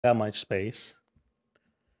that much space.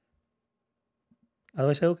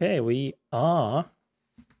 Otherwise, okay, we are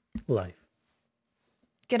live.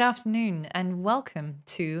 Good afternoon and welcome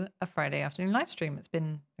to a Friday afternoon live stream. It's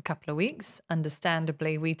been a couple of weeks.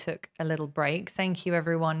 Understandably, we took a little break. Thank you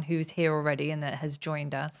everyone who's here already and that has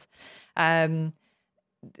joined us. Hello.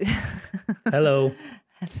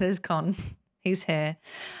 There's Con. He's here.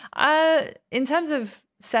 In terms of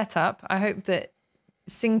setup, I hope that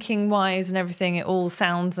syncing wise and everything, it all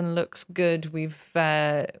sounds and looks good. We've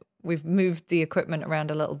moved the equipment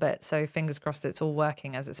around a little bit, so fingers crossed it's all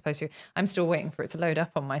working as it's supposed to. I'm still waiting for it to load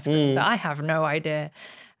up on my screen, so I have no idea.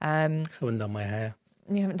 Haven't done my hair.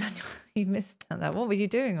 You haven't done. You missed that. What were you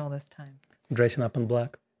doing all this time? Dressing up in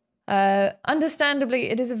black. Understandably,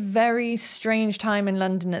 it is a very strange time in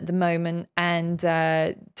London at the moment, and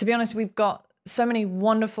to be honest, we've got so many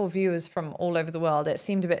wonderful viewers from all over the world. It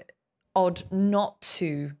seemed a bit odd not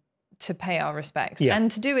to pay our respects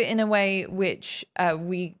and to do it in a way which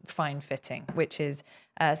we find fitting, which is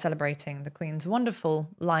celebrating the Queen's wonderful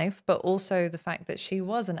life, but also the fact that she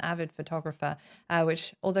was an avid photographer,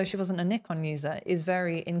 which, although she wasn't a Nikon user, is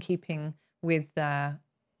very in keeping with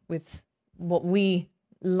what we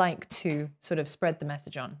like to sort of spread the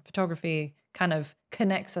message on. Photography kind of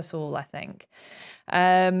connects us all, I think.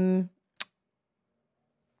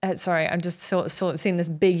 Sorry, I'm just sort of seeing this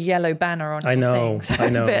big yellow banner on. I know. So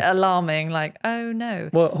it's a bit alarming. Like, oh no.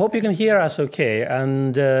 Well, hope you can hear us okay.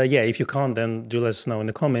 And yeah, if you can't, then do let us know in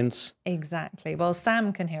the comments. Exactly. Well,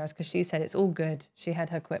 Sam can hear us because she said it's all good. She had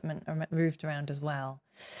her equipment moved around as well.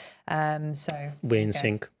 So we're in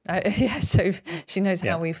sync. Yeah. So she knows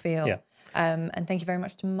how we feel. Yeah. And thank you very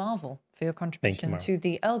much to Marvel for your contribution to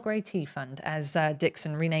the Earl Grey Tea Fund, as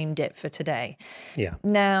Dixon renamed it for today. Yeah.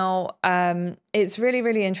 Now, it's really,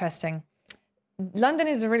 really interesting. London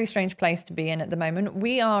is a really strange place to be in at the moment.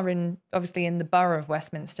 We are obviously in the borough of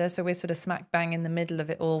Westminster, so we're sort of smack bang in the middle of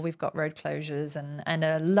it all. We've got road closures and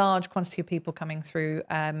a large quantity of people coming through.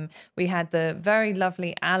 We had the very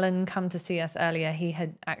lovely Alan come to see us earlier. He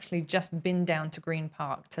had actually just been down to Green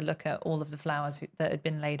Park to look at all of the flowers that had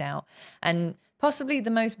been laid out. And possibly the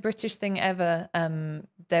most British thing ever,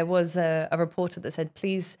 there was a reporter that said,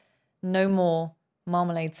 please, no more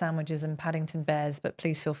marmalade sandwiches and Paddington bears, but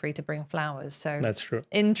please feel free to bring flowers. So that's true.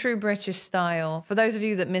 In true British style, for those of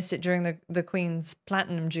you that missed it during the Queen's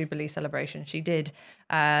Platinum Jubilee celebration, she did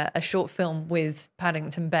a short film with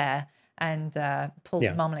Paddington Bear and pulled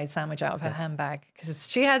the marmalade sandwich out of her handbag because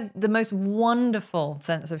she had the most wonderful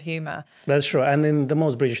sense of humour. That's true. And then the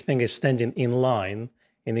most British thing is standing in line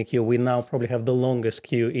in the queue. We now probably have the longest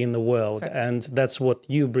queue in the world. That's right. And that's what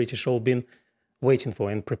you British all been waiting for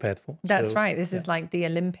and prepared for. That's right. This is like the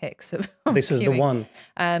Olympics of this queuing. Is the one.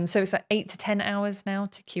 So it's like 8 to 10 hours now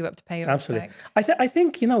to queue up to pay your respects. I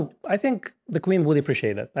think the Queen would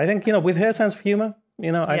appreciate that. I think, with her sense of humor,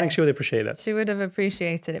 I think she would appreciate that. She would have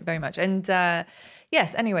appreciated it very much. And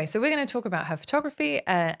yes, anyway, so we're going to talk about her photography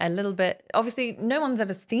a little bit. Obviously, no one's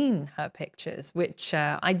ever seen her pictures, which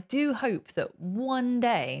I do hope that one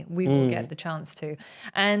day we will get the chance to.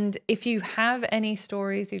 And if you have any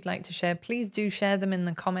stories you'd like to share, please do share them in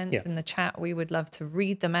the comments, in the chat. We would love to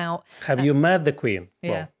read them out. Have you met the Queen?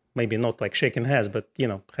 Yeah. Well, maybe not like shaking hands, but,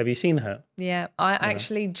 have you seen her? Yeah,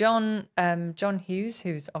 actually, John Hughes,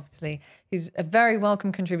 who's a very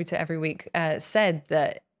welcome contributor every week, said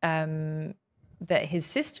that that his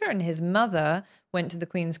sister and his mother went to the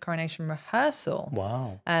Queen's coronation rehearsal.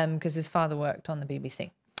 Wow. Because his father worked on the BBC.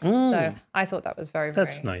 So I thought that was very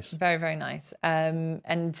nice. Very, very nice.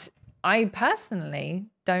 And I personally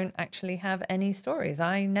don't actually have any stories.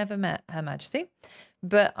 I never met Her Majesty.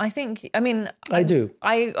 But I do.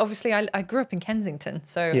 I grew up in Kensington,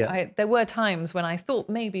 so there were times when I thought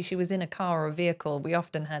maybe she was in a car or a vehicle. We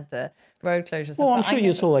often had the road closures. Well, I'm sure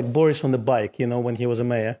you saw like Boris on the bike, when he was a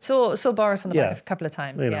mayor. Saw Boris on the bike a couple of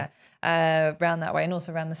times, around that way, and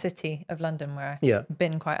also around the city of London where I've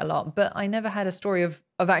been quite a lot. But I never had a story of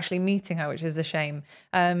actually meeting her, which is a shame.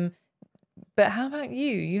 But how about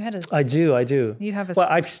you? You had a... I do. You have a... Well,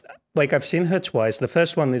 I've seen her twice. The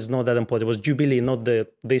first one is not that important. It was Jubilee, not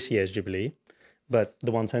this year's Jubilee, but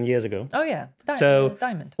the one 10 years ago. Oh, yeah.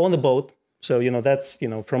 Diamond. On the boat. So, that's,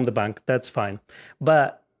 from the bank. That's fine.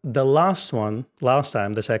 But the last time,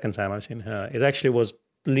 the second time I've seen her, it actually was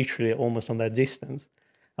literally almost on that distance.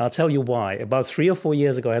 I'll tell you why. About 3 or 4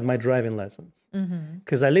 years ago, I had my driving lessons.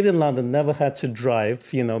 Because I lived in London, never had to drive,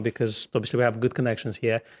 because obviously we have good connections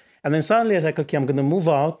here. And then suddenly I was like, okay, I'm going to move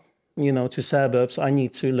out, to suburbs. I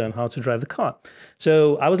need to learn how to drive the car.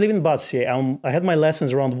 So I was living in Battersea. I had my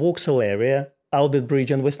lessons around Vauxhall area, Albert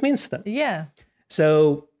Bridge and Westminster. Yeah.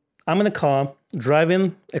 So I'm in a car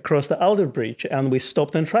driving across the Albert Bridge, and we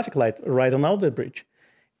stopped in a traffic light right on Albert Bridge.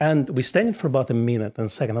 And we standing for about a minute and a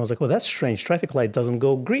second. I was like, well, that's strange. Traffic light doesn't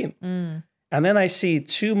go green. And then I see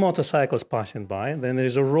 2 motorcycles passing by. Then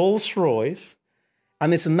there's a Rolls Royce.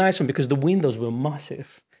 And it's a nice one because the windows were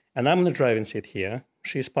massive. And I'm in the driving seat here.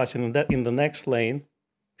 She's passing in the next lane.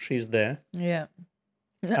 She's there. Yeah.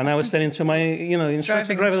 And I was telling to my,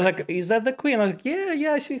 instructor driver, like, is that the Queen? I was like,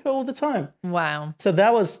 yeah, I see her all the time. Wow. So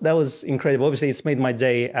that was incredible. Obviously, it's made my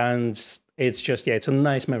day, and it's just, it's a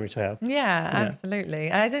nice memory to have. Yeah,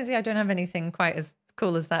 absolutely. I don't have anything quite as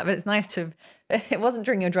cool as that, but it's nice to. It wasn't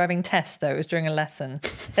during your driving test though; it was during a lesson.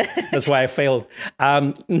 That's why I failed.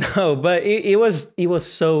 No, but it was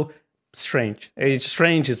so strange. It's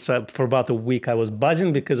strange. It's for about a week I was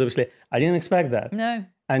buzzing because obviously I didn't expect that. No.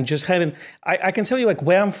 And just having, I can tell you, like,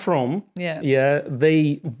 where I'm from,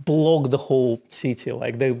 they block the whole city.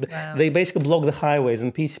 Like, they basically block the highways,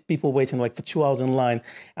 and people waiting, like, for 2 hours in line,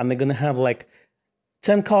 and they're going to have, like,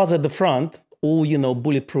 10 cars at the front, all,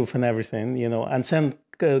 bulletproof and everything, and 10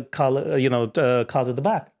 cars at the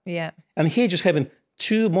back. Yeah. And here just having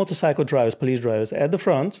 2 motorcycle drivers, police drivers, at the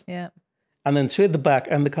front. Yeah. And then 2 at the back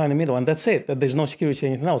and the car in the middle. And that's it. There's no security or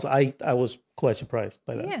anything else. I was quite surprised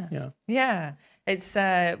by that. Yeah. It's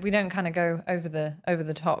we don't kind of go over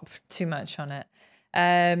the top too much on it.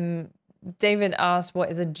 David asked, what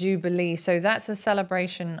is a jubilee? So that's a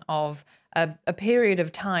celebration of a period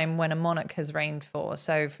of time when a monarch has reigned for.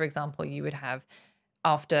 So, for example, you would have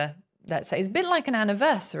after, let's say, it's a bit like an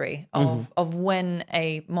anniversary of when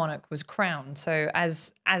a monarch was crowned. So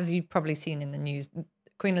as you've probably seen in the news,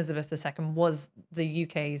 Queen Elizabeth II was the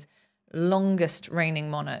UK's longest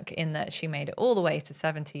reigning monarch in that she made it all the way to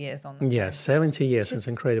 70 years on the throne. Yeah, 70 years. It's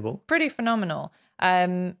incredible. Pretty phenomenal.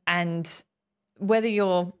 And whether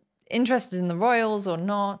you're interested in the royals or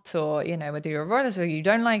not, or, whether you're a royalist or you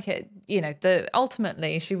don't like it,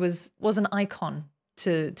 ultimately she was an icon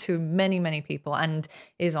to many, many people, and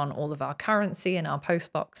is on all of our currency and our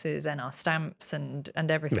post boxes and our stamps and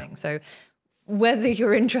everything. Yeah. So whether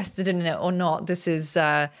you're interested in it or not, this is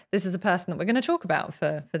a person that we're going to talk about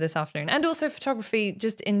for this afternoon, and also photography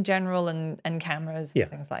just in general and cameras and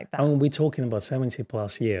things like that. And we're talking about 70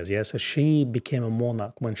 plus years, so she became a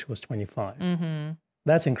monarch when she was 25.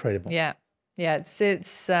 That's incredible. Yeah, it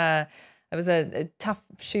was a tough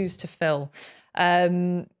shoes to fill.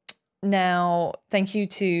 Now, thank you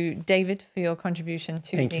to David for your contribution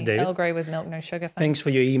to the Earl Grey with Milk No Sugar Fund. Thanks for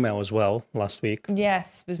your email as well last week.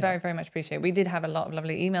 Yes, it was very, very much appreciated. We did have a lot of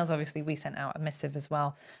lovely emails. Obviously, we sent out a missive as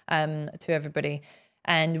well to everybody.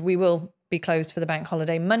 And we will be closed for the bank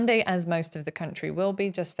holiday Monday, as most of the country will be,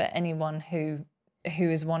 just for anyone who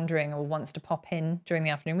is wondering or wants to pop in during the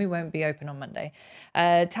afternoon. We won't be open on Monday.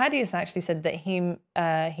 Thaddeus actually said that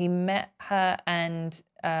he met her and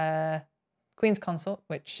Queen's consort,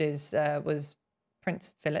 which was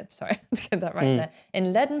Prince Philip, sorry, to get that right there,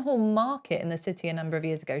 in Leadenhall Market in the city a number of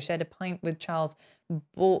years ago, shared a pint with Charles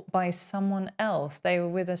bought by someone else. They were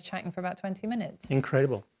with us chatting for about 20 minutes.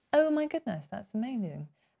 Incredible. Oh my goodness, that's amazing.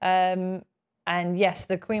 And yes,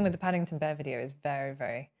 the Queen with the Paddington Bear video is very,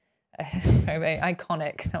 very, very, very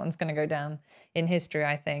iconic. That one's going to go down in history,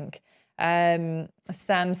 I think.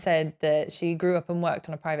 Sam said that she grew up and worked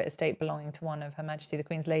on a private estate belonging to one of Her Majesty the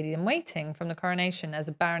Queen's Lady in Waiting from the coronation, as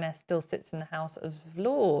a baroness still sits in the House of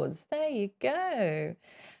Lords. There you go.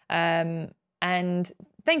 And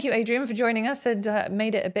thank you, Adrian, for joining us. Said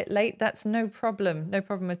made it a bit late. That's no problem. No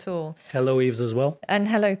problem at all. Hello, Eves, as well. And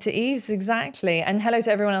hello to Eves, exactly. And hello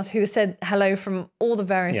to everyone else who said hello from all the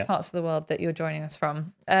various parts of the world that you're joining us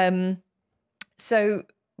from. So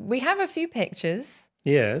we have a few pictures.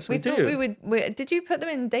 Yes, we do. Thought we would. Did you put them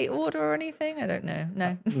in date order or anything? I don't know.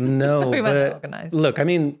 No. No. We weren't organised. Look, I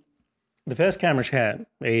mean, the first camera she had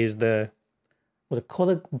is the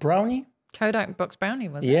Kodak Brownie. Kodak box brownie,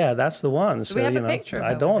 was it? Yeah, that's the one. So we have a picture of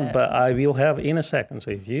it. I don't, but I will have in a second. So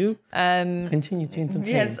if you continue to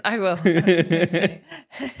entertain. Yes, I will.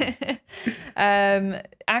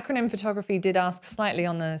 Acronym Photography did ask slightly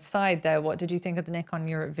on the side there, what did you think of the Nikon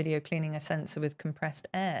Europe video cleaning a sensor with compressed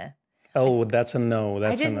air? Oh, that's a no.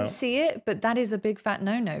 I didn't see it, but that is a big fat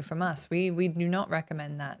no-no from us. We do not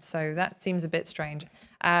recommend that. So that seems a bit strange.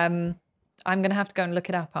 I'm going to have to go and look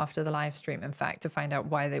it up after the live stream, in fact, to find out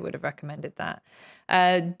why they would have recommended that.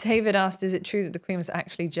 David asked, is it true that the Queen was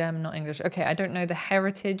actually German, not English? Okay, I don't know the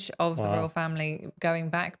heritage of the royal family going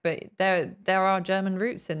back, but there are German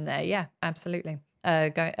roots in there. Yeah, absolutely.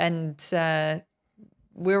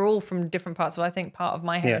 We're all from different parts. So I think part of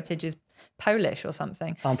my heritage is Polish or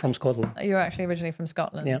something. I'm from Scotland. You're actually originally from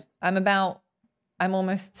Scotland. Yeah. I'm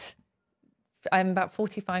almost I'm about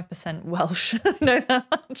 45% Welsh. I know that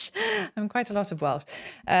much. I'm quite a lot of Welsh.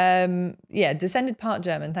 Yeah, descended part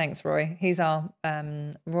German. Thanks, Roy. He's our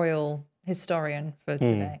royal historian for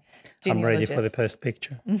today. I'm ready for the Genealogist. first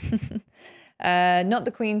picture. Not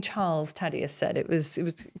the Queen Charles, Thaddeus said. It was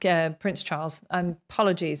Prince Charles.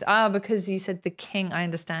 Apologies. Because you said the King. I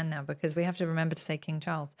understand now, because we have to remember to say King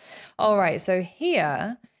Charles. All right, so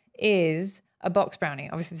here is a box brownie.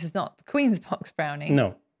 Obviously, this is not the Queen's box brownie.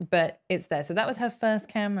 No. But it's there. So that was her first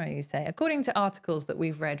camera, you say. According to articles that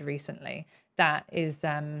we've read recently, that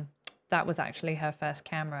was actually her first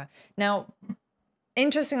camera. Now,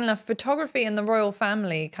 interestingly enough, photography in the royal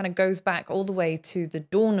family kind of goes back all the way to the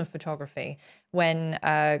dawn of photography when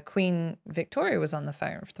Queen Victoria was on the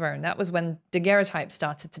throne. That was when daguerreotypes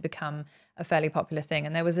started to become a fairly popular thing.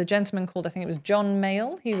 And there was a gentleman called, I think it was John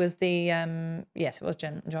Mayall. He was the, yes, it was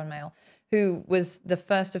John Mayall, who was the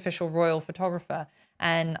first official royal photographer.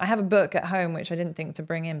 And I have a book at home, which I didn't think to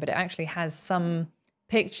bring in, but it actually has some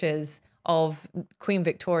pictures of Queen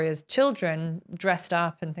Victoria's children dressed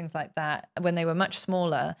up and things like that when they were much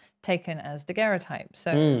smaller, taken as daguerreotypes.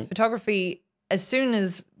 So photography, as soon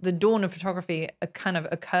as the dawn of photography kind of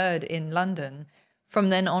occurred in London, from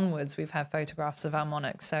then onwards, we've had photographs of our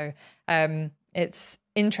monarchs. So it's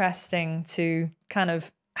interesting to kind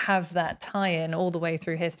of have that tie-in all the way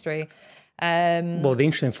through history. Well, the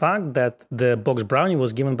interesting fact that the box brownie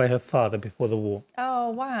was given by her father before the war. Oh,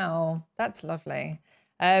 wow. That's lovely.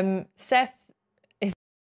 Seth is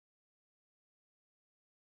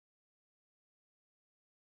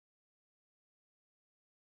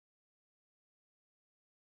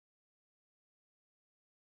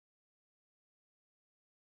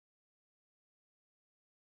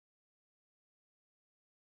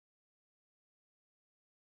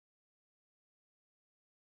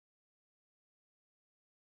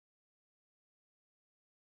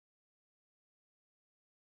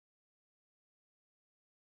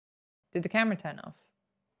Did the camera turn off?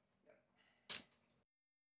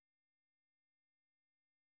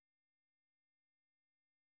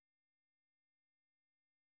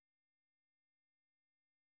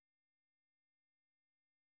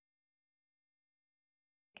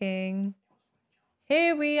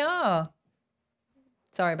 Here we are.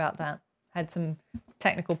 Sorry about that. Had some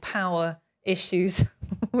technical power issues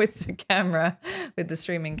with the camera, with the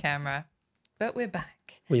streaming camera. But we're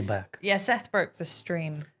back. We're back. Yeah, Seth broke the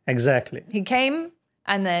stream. Exactly. He came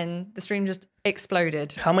and then the stream just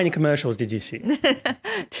exploded How many commercials did you see?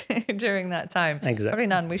 during that time. Exactly. Probably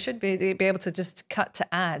none. We should be able to just cut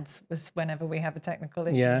to ads whenever we have a technical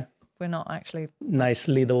issue. Yeah. We're not actually, Nice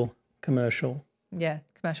little commercial. yeah,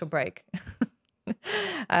 commercial break.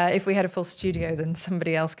 If we had a full studio, then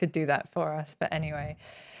somebody else could do that for us. But anyway,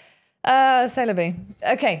 Celebi.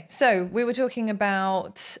 Okay, so we were talking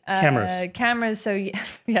about Cameras. Cameras. So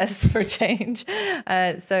yes, for a change.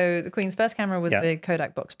 So the Queen's first camera was the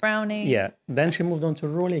Kodak Box Brownie. Yeah. Then she moved on to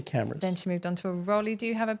Rolly cameras. Then she moved on to a Rolly. Do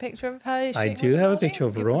you have a picture of her? I do have a picture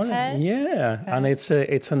of Rolly. Yeah, and it's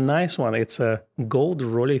a nice one. It's a gold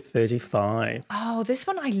Rolly 35. Oh, this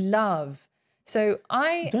one I love. So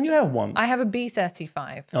Don't you have one? I have a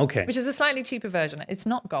B35. Okay. Which is a slightly cheaper version. It's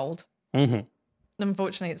not gold. Mm-hmm.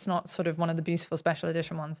 Unfortunately, it's not sort of one of the beautiful special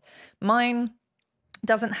edition ones. Mine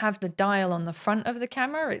doesn't have the dial on the front of the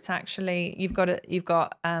camera. It's actually you've got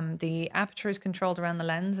the aperture is controlled around the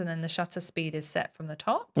lens, and then the shutter speed is set from the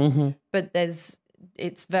top. Mm-hmm. But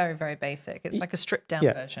it's very, very basic. It's like a stripped down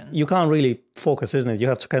version. You can't really focus, isn't it? You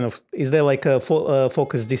have to kind of. Is there like a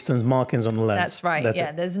focus distance markings on the lens? That's right. That's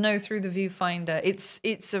yeah, it. there's no through the viewfinder. It's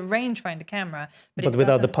a rangefinder camera, But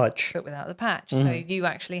without the patch. But without the patch. So you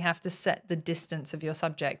actually have to set the distance of your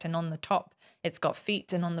subject, and on the top it's got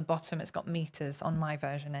feet, and on the bottom it's got meters. On my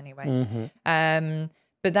version, anyway.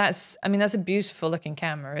 But that's a beautiful looking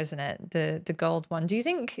camera, isn't it? The gold one. Do you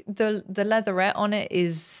think the leatherette on it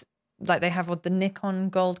is like they have with the Nikon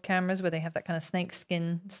gold cameras, where they have that kind of snake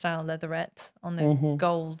skin style leatherette on those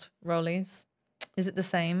gold rollies? Is it the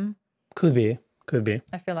same? Could be.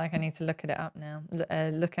 I feel like I need to look it up now.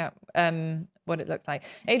 Look at what it looks like.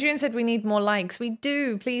 Adrian said we need more likes. We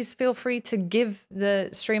do. Please feel free to give the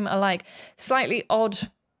stream a like. Slightly odd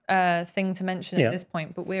thing to mention at this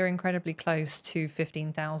point, but we're incredibly close to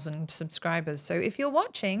 15,000 subscribers. So if you're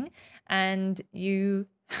watching and you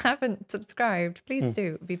haven't subscribed, please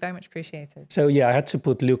do. It would be very much appreciated. So yeah, I had to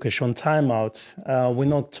put Lucas on timeout. We're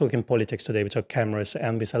not talking politics today. We talk cameras,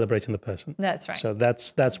 and we're celebrating the person. That's right. So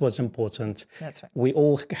that's what's important. That's right. We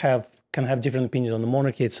all can have different opinions on the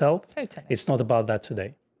monarchy itself. Totally. It's not about that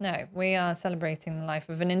today. No, we are celebrating the life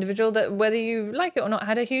of an individual that, whether you like it or not,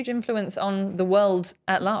 had a huge influence on the world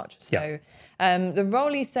at large. So the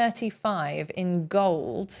Rolly 35 in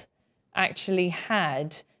gold actually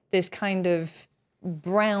had this kind of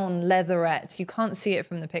brown leatherette. You can't see it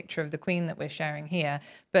from the picture of the Queen that we're sharing here,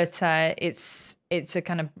 but it's a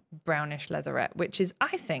kind of brownish leatherette, which is,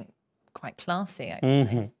 I think, quite classy,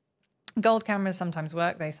 actually. Gold cameras sometimes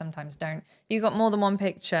work, they sometimes don't. You got more than one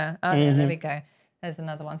picture. Oh, yeah, there we go. There's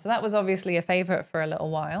another one. So that was obviously a favorite for a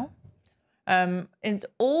little while. In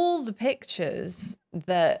all the pictures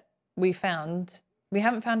that we found, we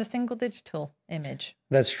haven't found a single digital image.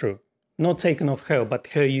 That's true. Not taken of her, but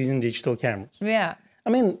her using digital cameras. Yeah.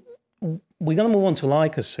 I mean, we're going to move on to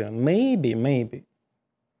Leica soon. Maybe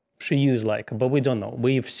she used Leica, but we don't know.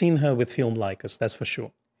 We've seen her with film Leicas, that's for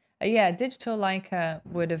sure. Yeah, digital Leica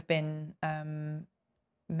would have been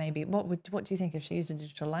maybe, what do you think if she used a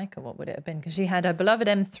digital Leica, what would it have been? Because she had her beloved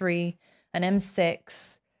M3, an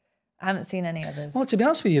M6. I haven't seen any others. Well, to be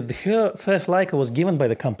honest with you, her first Leica was given by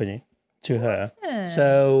the company to her.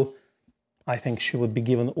 So I think she would be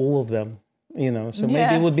given all of them, so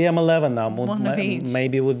maybe it would be M11 now. One of each.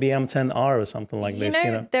 Maybe it would be M10R or something like this.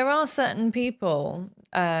 There are certain people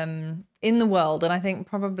in the world, and I think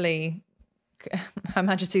probably Her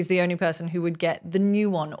Majesty is the only person who would get the new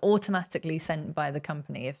one automatically sent by the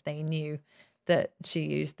company if they knew that she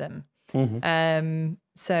used them.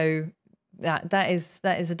 So that is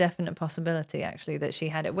a definite possibility, actually, that she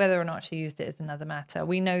had it. Whether or not she used it is another matter.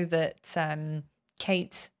 We know that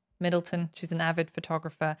Kate Middleton, she's an avid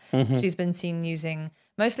photographer. She's been seen using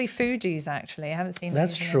mostly Fuji's, actually. I haven't seen her.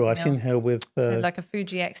 That's true. I've seen her with she had like a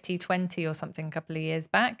Fuji XT20 or something a couple of years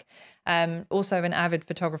back. Also an avid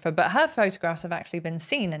photographer, but her photographs have actually been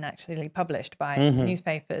seen and actually published by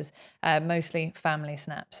newspapers, mostly family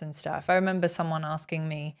snaps and stuff. I remember someone asking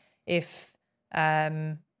me if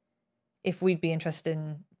we'd be interested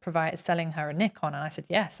in selling her a Nikon, and I said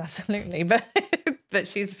yes, absolutely, but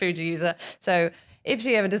she's a Fuji user, so if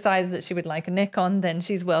she ever decides that she would like a Nikon, then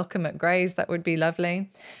she's welcome at Gray's. That would be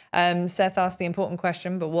lovely. Seth asked the important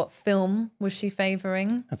question, but what film was she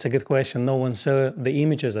favouring? That's a good question. No one saw the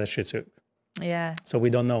images that she took. Yeah. So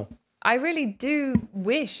we don't know. I really do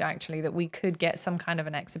wish, actually, that we could get some kind of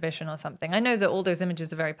an exhibition or something. I know that all those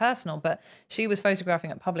images are very personal, but she was photographing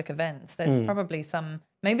at public events. There's probably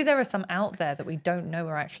maybe there are some out there that we don't know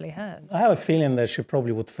are actually hers. I have a feeling that she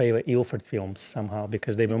probably would favour Ilford films somehow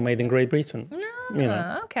because they've been made in Great Britain.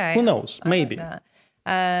 Okay. Who knows? Maybe. Like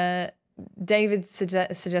that. David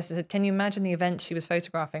suggested, can you imagine the event she was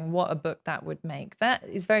photographing? What a book that would make. That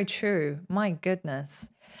is very true. My goodness.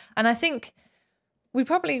 And I think we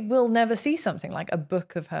probably will never see something like a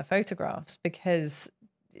book of her photographs because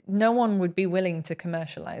no one would be willing to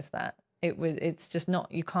commercialize that. It's just not,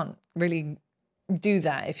 you can't really do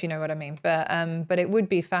that, if you know what I mean. But it would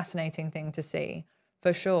be a fascinating thing to see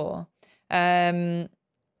for sure.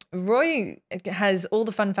 Roy has all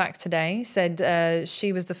the fun facts today, said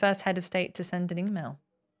she was the first head of state to send an email.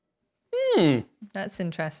 That's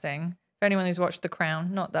interesting. For anyone who's watched The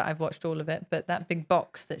Crown, not that I've watched all of it, but that big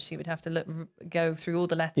box that she would have to go through all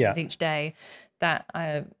the letters each day, that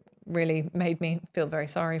really made me feel very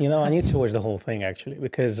sorry for her. I need to watch the whole thing, actually,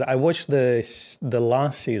 because I watched the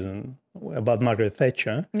last season about Margaret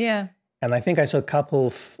Thatcher. Yeah. And I think I saw a couple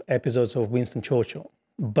of episodes of Winston Churchill,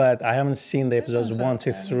 but I haven't seen the episodes 1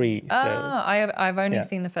 to 3. So. I've only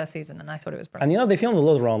seen the first season and I thought it was brilliant. And they filmed a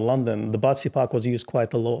lot around London. The Battersea Park was used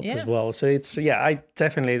quite a lot as well. So it's, I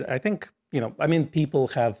think, people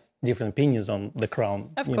have different opinions on The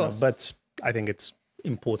Crown. Of course. But I think it's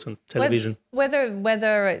important television.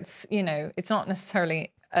 Whether it's, it's not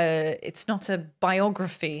necessarily, it's not a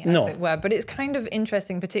biography, as it were, but it's kind of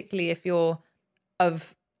interesting, particularly if you're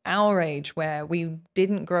of our age where we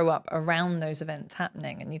didn't grow up around those events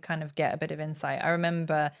happening and you kind of get a bit of insight. I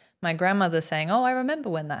remember my grandmother saying, I remember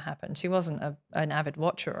when that happened. She wasn't an avid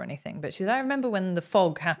watcher or anything, but she said, I remember when the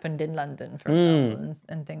fog happened in London, for example,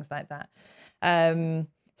 and things like that.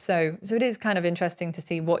 So it is kind of interesting to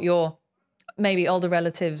see what your maybe older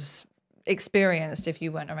relatives experienced if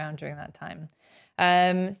you weren't around during that time.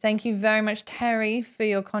 Thank you very much, Terry, for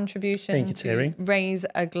your contribution. Thank you, Terry. Raise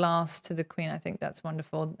a glass to the Queen. I think that's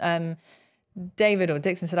wonderful. David or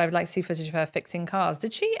Dixon said, I would like to see footage of her fixing cars.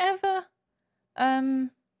 Did she ever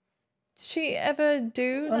do?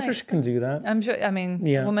 I'm sure she can do that. I'm sure. I mean,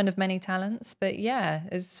 a woman of many talents, but yeah,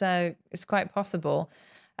 it's quite possible.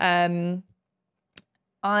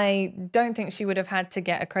 I don't think she would have had to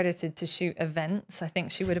get accredited to shoot events. I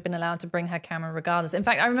think she would have been allowed to bring her camera regardless. In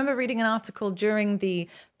fact, I remember reading an article during the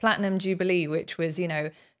Platinum Jubilee, which was,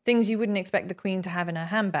 things you wouldn't expect the Queen to have in her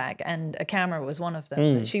handbag, and a camera was one of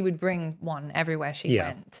them. That she would bring one everywhere she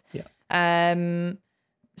went. Yeah.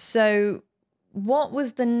 So what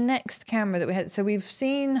was the next camera that we had? So we've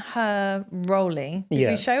seen her Rolly. Did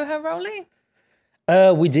we show her Rolly?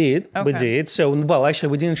 We did. We did. So, well,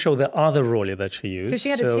 actually, we didn't show the other Rolly that she used. Because she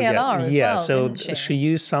had a TLR as well, so didn't she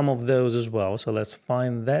used some of those as well. So let's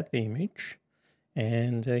find that image.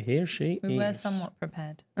 And here she is. We were somewhat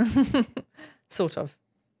prepared. Sort of.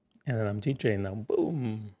 And then I'm DJing now.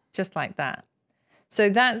 Boom. Just like that. So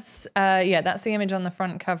that's that's the image on the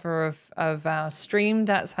front cover of our stream.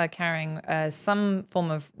 That's her carrying some form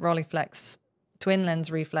of Rolleiflex twin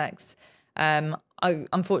lens reflex.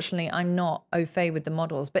 Unfortunately, I'm not au fait with the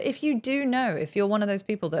models, but if you do know, if you're one of those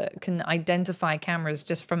people that can identify cameras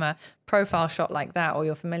just from a profile shot like that, or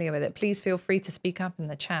you're familiar with it, please feel free to speak up in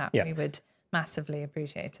the chat. We would massively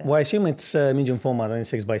appreciate it. Well, I assume it's medium format and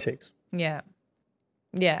 6x6.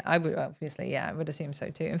 Yeah, I would obviously. Yeah, I would assume so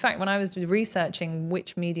too. In fact, when I was researching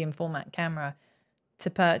which medium format camera to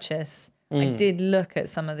purchase, I did look at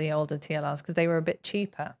some of the older TLRs because they were a bit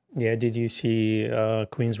cheaper. Yeah, did you see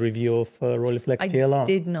Queen's review of Rolleiflex TLR? I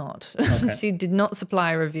did not. Okay. She did not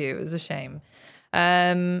supply a review. It was a shame.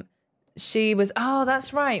 She was. Oh,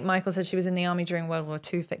 that's right. Michael said she was in the army during World War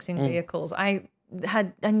II fixing vehicles. I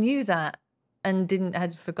knew that and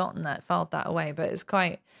had forgotten that, filed that away. But it's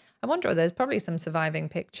quite. I wonder, there's probably some surviving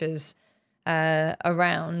pictures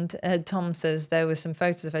around. Tom says there were some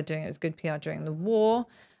photos of her doing it. It was good PR during the war.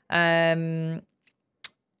 And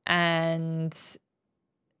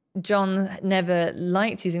John never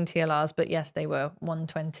liked using TLRs, but yes, they were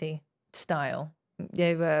 120 style.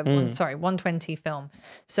 They were 120 film.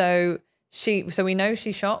 So we know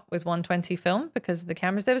she shot with 120 film because of the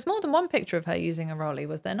cameras. There was more than one picture of her using a Rolly,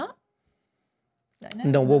 was there not?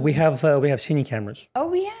 No, well, we have cine cameras.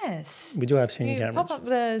 Oh yes, we do have cine cameras. Pop up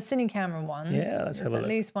the cine camera one. Yeah, let's have a look. At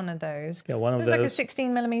least one of those. Yeah, one of those. It was like a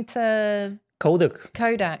 16mm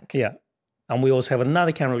Kodak. Yeah, and we also have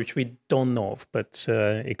another camera which we don't know of, but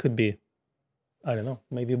it could be, I don't know,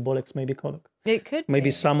 maybe Bolex, maybe Kodak. It could.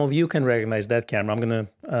 Maybe some of you can recognize that camera. I'm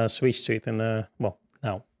gonna switch to it now.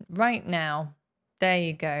 Right now. There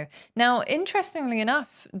you go. Now, interestingly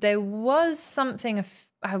enough, there was something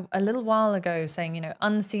a little while ago saying,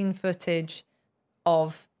 unseen footage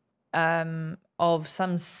of some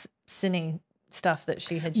cine stuff that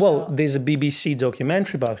she had shot. Well, there's a BBC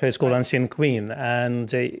documentary about her. It's called Unseen Queen, and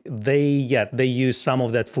they use some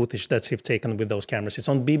of that footage that she's taken with those cameras. It's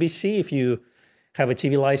on BBC. If you have a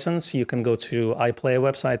TV license, you can go to iPlayer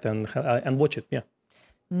website and watch it. Yeah.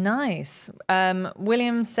 Nice.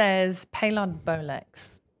 William says Paylard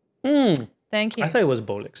Bolex. Thank you. I thought it was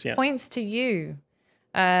Bolex, yeah. Points to you.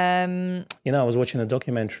 I was watching a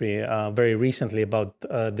documentary very recently about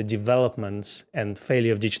the developments and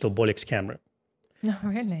failure of digital Bolex camera. No,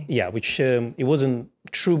 really? Yeah, which it wasn't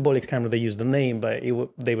true Bolex camera. They used the name, but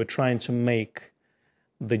they were trying to make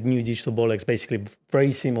the new digital Bolex basically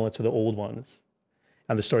very similar to the old ones.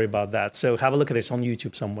 And the story about that. So have a look at this on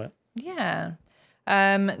YouTube somewhere. Yeah.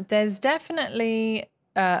 There's definitely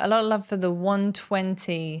a lot of love for the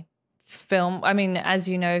 120 film. I mean, as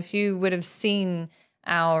you know, if you would have seen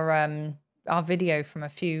our video from a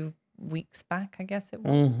few weeks back, I guess it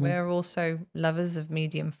was, we're also lovers of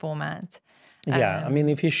medium format. Yeah, I mean,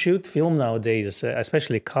 if you shoot film nowadays,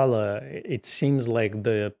 especially color, it seems like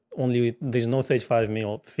there's no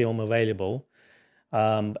 35mm film available.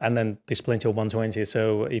 And then there's plenty of 120.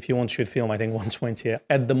 So if you want to shoot film, I think 120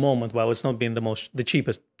 at the moment, well, it's not been the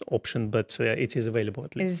cheapest option, but it is available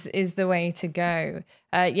at least. Is the way to go.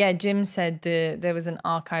 Jim said there was an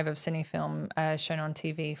archive of cine film shown on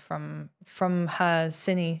TV from her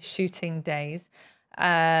cine shooting days.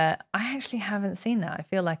 I actually haven't seen that. I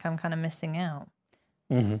feel like I'm kind of missing out.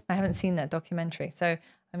 I haven't seen that documentary, so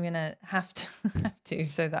I'm going to have to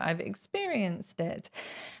so that I've experienced it.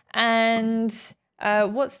 And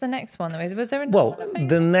what's the next one? Was there another one?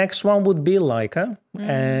 The next one would be Leica.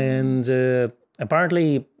 And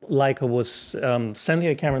apparently Leica was sent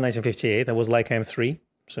here a camera in 1958. That was Leica M3.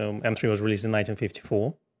 So M3 was released in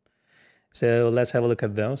 1954. So let's have a look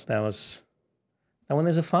at those. That one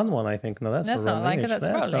is a fun one, I think. No, that's not Leica,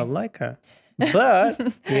 that's not Leica. But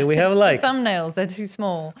here we have Leica. The thumbnails, they're too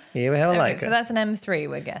small. Here we have Leica. So that's an M3,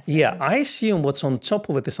 we're guessing. Yeah, I assume what's on top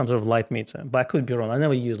of it is some sort of light meter, but I could be wrong. I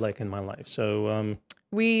never used Leica in my life, so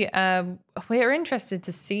we're interested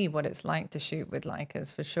to see what it's like to shoot with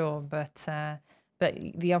Leicas for sure, but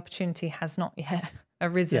the opportunity has not yet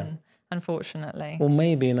arisen, unfortunately. Well,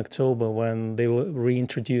 maybe in October when they will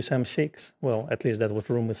reintroduce M6. Well, at least that's what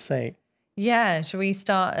rumors say. Yeah, should we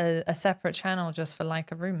start a separate channel just for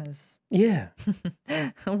Leica rumors? Yeah.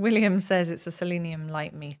 William says it's a selenium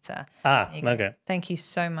light meter. Ah, okay. Thank you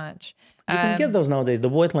so much. You can get those nowadays. The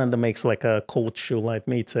Voigtlander makes like a cold shoe light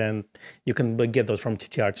meter, and you can get those from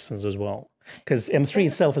TT Artisans as well. Because M3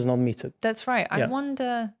 itself is not metered. That's right. I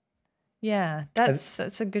wonder. Yeah,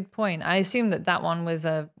 that's a good point. I assume that one was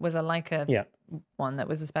a Leica one that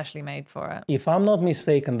was especially made for it. If I'm not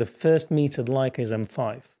mistaken, the first metered Leica is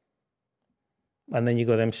M5. And then you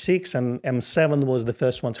got M6, and M7 was the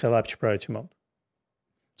first one to have aperture priority mode.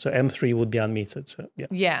 So M3 would be unmetered. So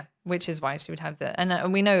yeah, which is why she would have the.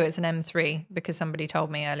 And we know it's an M3 because somebody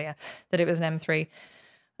told me earlier that it was an M3.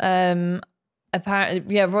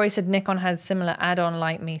 Apparently, yeah, Roy said Nikon had similar add-on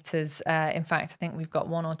light meters. In fact, I think we've got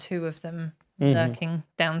 1 or 2 of them lurking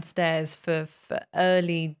downstairs for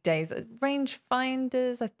early days.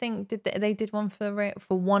 Rangefinders, I think, they did one for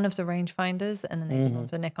one of the rangefinders, and then they did one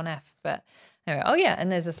for the Nikon F. But anyway, oh yeah,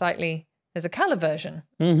 and there's a color version.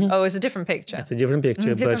 Oh, it's a different picture. It's a different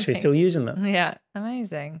picture, but she's still using that. Yeah,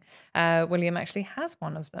 amazing. William actually has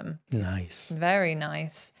one of them. Nice. Very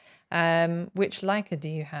nice. Which Leica do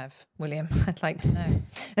you have, William? I'd like to know.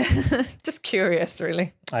 Just curious,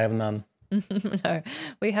 really. I have none. No,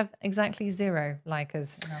 we have exactly 0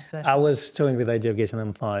 Leicas in our possession. I was toying with the idea of getting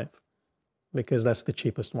M5 because that's the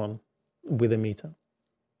cheapest one with a meter.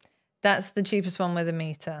 That's the cheapest one with a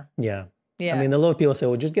meter. Yeah. Yeah. I mean, a lot of people say,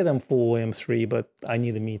 well, just get M4 or M3, but I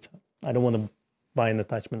need a meter. I don't want to buy an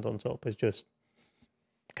attachment on top. It's just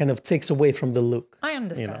kind of takes away from the look. I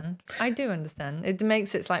understand. You know? I do understand. It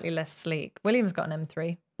makes it slightly less sleek. William's got an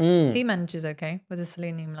M3. He manages okay with a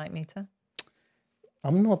selenium light meter.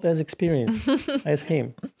 I'm not as experienced as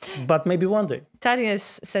him, but maybe one day.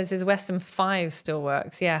 Thaddeus says his Western 5 still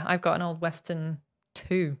works. Yeah, I've got an old Western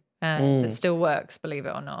 2 that still works, believe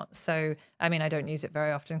it or not. So, I mean, I don't use it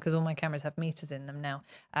very often because all my cameras have meters in them now.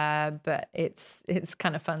 But it's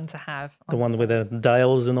kind of fun to have. The one with the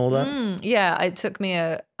dials and all that? Yeah, it took me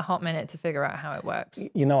a hot minute to figure out how it works.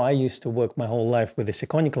 You know, I used to work my whole life with the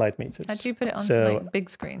Iconic light meters. How'd you put it onto my big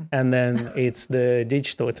screen? And then it's the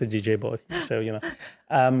digital, it's a DJ board. So, you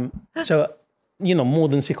know, more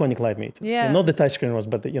than Iconic light meters. Yeah. Not the touchscreen ones,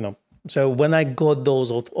 but, so when I got those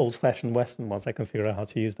old-fashioned Western ones, I can figure out how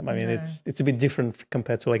to use them. I mean, it's a bit different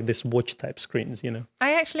compared to like this watch-type screens,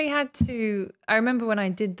 I actually I remember when I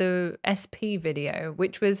did the SP video,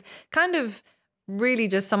 which was kind of really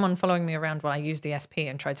just someone following me around while I used the SP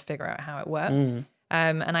and tried to figure out how it worked.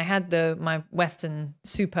 And I had my Western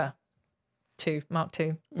Super 2, Mark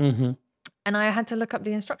II. And I had to look up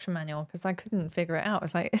the instruction manual because I couldn't figure it out. I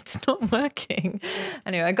was like, it's not working.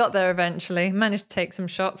 Anyway, I got there eventually, managed to take some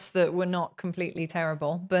shots that were not completely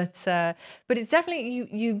terrible. But it's definitely,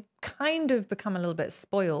 you kind of become a little bit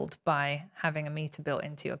spoiled by having a meter built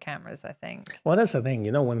into your cameras, I think. Well, that's the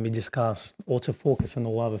thing, when we discuss autofocus and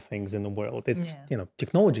all other things in the world, it's,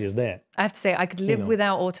 technology is there. I have to say, I could live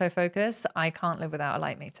without autofocus. I can't live without a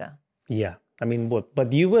light meter. Yeah. I mean,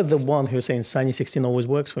 but you were the one who was saying Sunny 16 always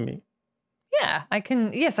works for me. Yeah, I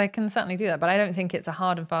can certainly do that, but I don't think it's a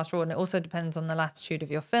hard and fast rule. And it also depends on the latitude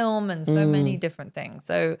of your film and so many different things.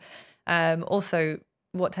 So also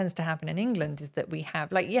what tends to happen in England is that we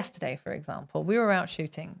have, like yesterday, for example, we were out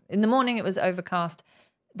shooting. In the morning, it was overcast.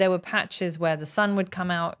 There were patches where the sun would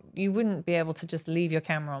come out. You wouldn't be able to just leave your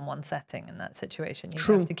camera on one setting in that situation.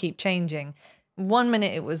 You have to keep changing. 1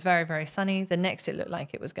 minute it was very, very sunny. The next it looked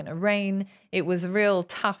like it was going to rain. It was a real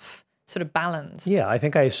tough sort of balance. Yeah, I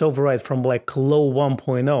think I override from like low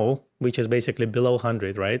 1.0, which is basically below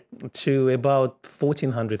 100, right, to about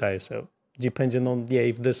 1400 ISO, depending on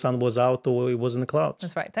if the sun was out or it was in the clouds.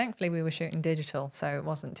 That's right. Thankfully, we were shooting digital, so it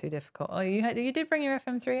wasn't too difficult. Oh, you did bring your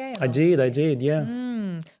FM3A along? I did,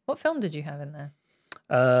 yeah. What film did you have in there?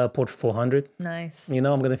 Portra 400. Nice. I'm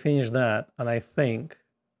going to finish that, and I think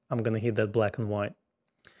I'm going to hit that black and white.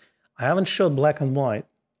 I haven't shot black and white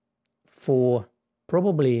for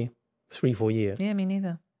probably 3-4 years. Yeah, me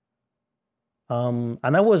neither. And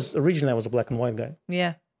originally I was a black and white guy.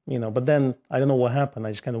 Yeah. But then I don't know what happened.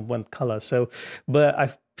 I just kind of went color. So, but I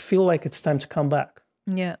feel like it's time to come back.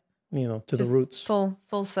 Yeah. To the roots. Full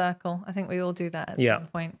circle. I think we all do that at some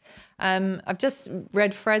point. I've just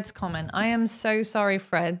read Fred's comment. I am so sorry,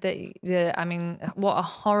 Fred, what a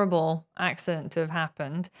horrible accident to have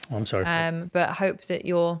happened. I'm sorry, Fred. But I hope that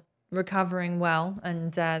you're recovering well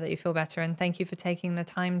and that you feel better, and thank you for taking the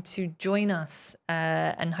time to join us,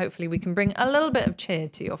 and hopefully we can bring a little bit of cheer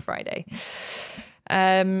to your Friday.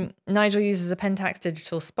 Nigel uses a Pentax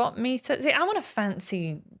digital spot meter. See, I want a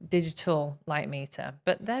fancy digital light meter,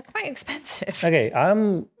 but they're quite expensive. Okay, I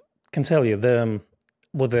can tell you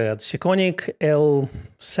the Sekonic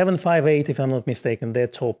L758, if I'm not mistaken, their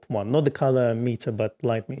top one, not the color meter, but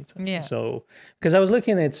light meter. Yeah. So, because I was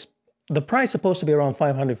looking, the price supposed to be around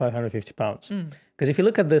 500, 550 pounds. Because if you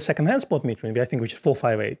look at the secondhand spot metering, I think which is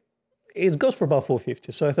 458, it goes for about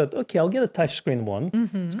 450. So I thought, okay, I'll get a touchscreen one.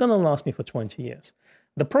 It's going to last me for 20 years.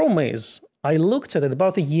 The problem is, I looked at it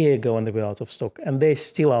about a year ago and they were out of stock, and they're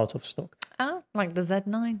still out of stock. Oh, like the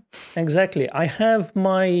Z9. Exactly. I have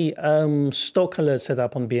my stock alert set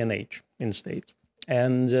up on B&H in state,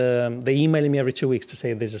 and they email me every 2 weeks to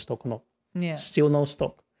say if there's a stock or not. Yeah. Still no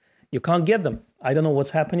stock. You can't get them. I don't know what's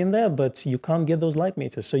happening there, but you can't get those light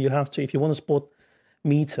meters. So you have to, if you want a spot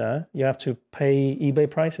meter, you have to pay eBay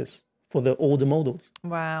prices for the older models.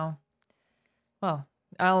 Wow. Well,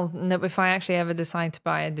 if I actually ever decide to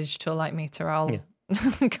buy a digital light meter, I'll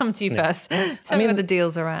come to you first. Tell me what the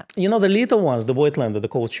deals are at. You know, the little ones, the Voigtlander, the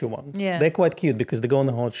cold shoe ones, Yeah. they're quite cute because they go on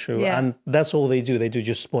the hot shoe, and that's all they do. They do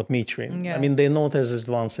just spot metering. Yeah. I mean, they're not as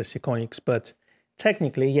advanced as Sekonics, but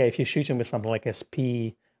technically, yeah, if you're shooting with something like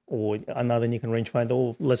SP or another Nikon rangefinder,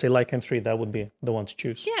 or let's say Leica M3, that would be the one to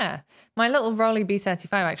choose. Yeah. My little Rolly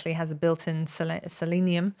B35 actually has a built-in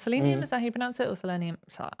selenium. Selenium, is that how you pronounce it? Or selenium?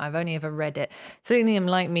 So I've only ever read it. Selenium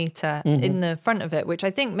light meter in the front of it, which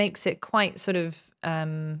I think makes it quite sort of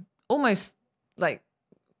almost like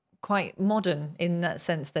quite modern in that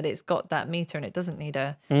sense that it's got that meter and it doesn't need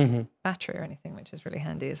a battery or anything, which is really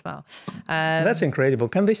handy as well. That's incredible.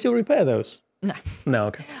 Can they still repair those? No. No,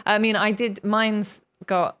 okay. I mean, mine's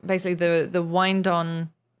got basically the wind on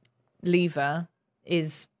lever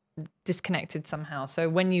is disconnected somehow. So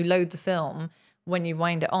when you load the film, when you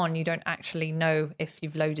wind it on, you don't actually know if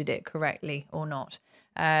you've loaded it correctly or not.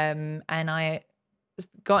 And I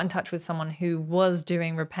got in touch with someone who was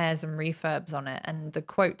doing repairs and refurbs on it, and the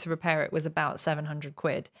quote to repair it was about 700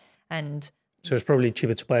 quid. And so it's probably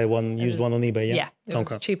cheaper to buy one used one on eBay, yeah? Yeah, it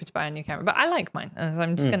was cheaper to buy a new camera. But I like mine, so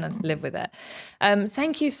I'm just going to live with it.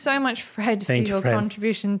 Thank you so much, Fred, for your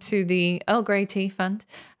contribution to the Earl Grey Tea Fund.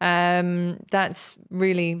 That's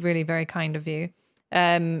really, really very kind of you.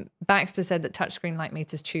 Baxter said that touchscreen light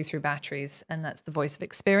meters chew through batteries, and that's the voice of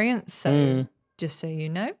experience. So just so you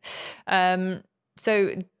know.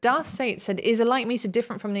 So Darth Sate said, is a light meter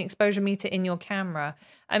different from the exposure meter in your camera?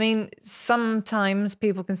 I mean, sometimes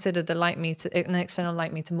people consider the light meter, an external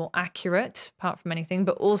light meter, more accurate, apart from anything.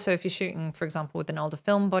 But also if you're shooting, for example, with an older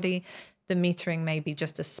film body, the metering may be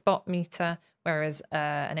just a spot meter, whereas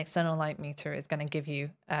an external light meter is going to give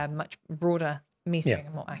you a much broader metering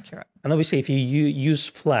and more accurate. And obviously, if you use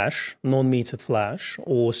flash, non-metered flash,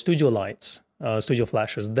 or studio lights, studio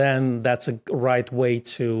flashes, then that's a right way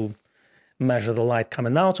to measure the light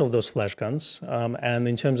coming out of those flash guns. And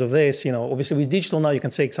in terms of this, you know, obviously with digital now you can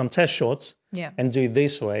take some test shots and do it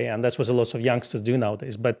this way. And that's what a lot of youngsters do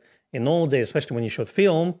nowadays. But in old days, especially when you shot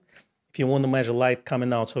film, if you want to measure light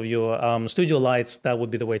coming out of your studio lights, that would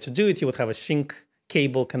be the way to do it. You would have a sync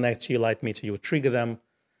cable connect to your light meter. You would trigger them,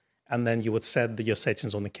 and then you would set your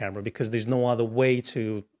settings on the camera, because there's no other way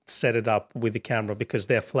to set it up with the camera, because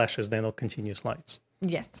they're flashes, they're not continuous lights.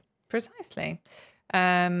 Yes, precisely.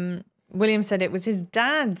 William said it was his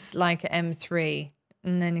dad's Leica M3,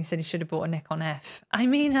 and then he said he should have bought a Nikon F. I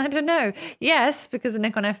mean, I don't know. Yes, because the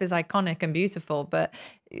Nikon F is iconic and beautiful, but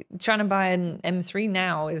trying to buy an M3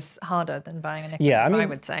 now is harder than buying a Nikon F, I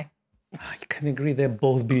would say. I can agree they're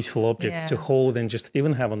both beautiful objects to hold and just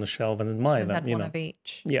even have on the shelf and admire them. Had one of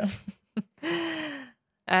each. Yeah.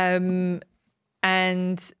 And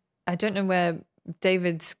I don't know where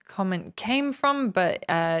David's comment came from, but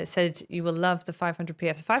said you will love the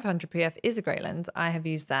 500PF. The 500PF is a great lens. I have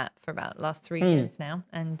used that for about the last 3 years now,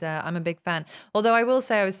 and I'm a big fan. Although I will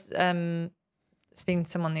say I was speaking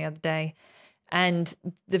to someone the other day, and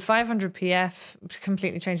the 500PF,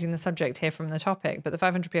 completely changing the subject here from the topic, but the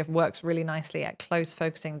 500PF works really nicely at close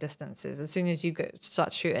focusing distances. As soon as you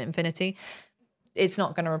start to shoot at infinity, it's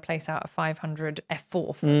not going to replace out a 500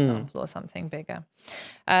 F4, for example, or something bigger.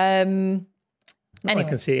 Anyway. I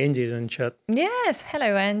can see Andy's in chat. Yes.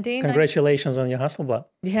 Hello, Andy. Congratulations on your Hasselblad.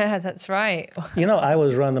 Yeah, that's right. You know, I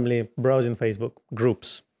was randomly browsing Facebook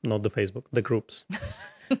groups, not the Facebook, the groups.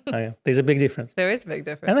 There's a big difference. There is a big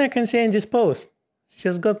difference. And I can see Andy's post.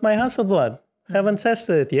 Just got my Hasselblad. Haven't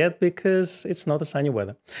tested it yet because it's not a sunny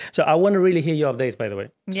weather. So I want to really hear your updates, by the way.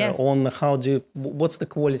 Yes. So on what's the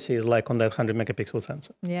quality is like on that 100 megapixel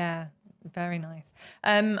sensor? Yeah. Very nice.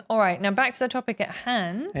 All right, now back to the topic at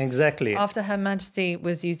hand. Exactly. After Her Majesty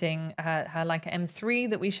was using her Leica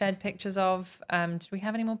M3 that we shared pictures of, did we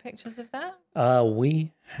have any more pictures of that?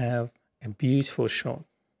 We have a beautiful shot.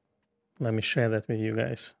 Let me share that with you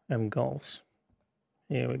guys and girls.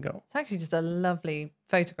 Here we go. It's actually just a lovely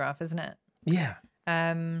photograph, isn't it? Yeah.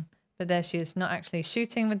 But there she is, not actually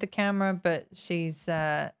shooting with the camera, but she's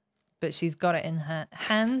got it in her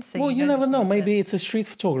hand. So Well, you that never know. she's Maybe it's a street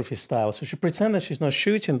photography style. So she pretends that she's not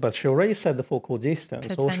shooting, but she already set the focal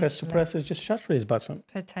distance. All she has to press is just shutter release button.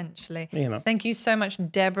 Potentially. You know. Thank you so much,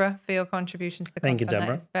 Deborah, for your contribution to the Thank you, content.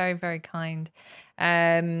 Deborah. That is very, very kind.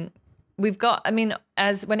 We've got, I mean,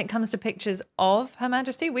 as when it comes to pictures of Her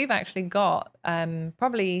Majesty, we've actually got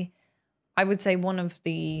probably, I would say, one of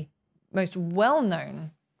the most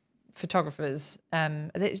well-known photographers.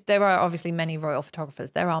 There are obviously many royal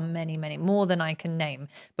photographers. There are many, many, more than I can name.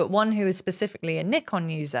 But one who is specifically a Nikon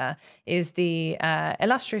user is the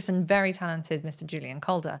illustrious and very talented Mr. Julian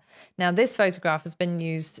Calder. Now, this photograph has been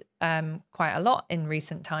used quite a lot in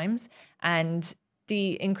recent times. And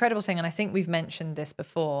the incredible thing, and I think we've mentioned this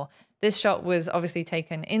before, this shot was obviously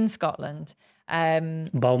taken in Scotland.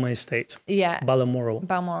 Balma Estate. Yeah.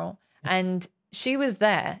 Balmoral. And she was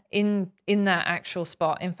there in that actual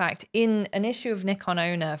spot. In fact, in an issue of Nikon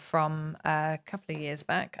Owner from a couple of years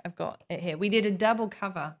back, I've got it here. We did a double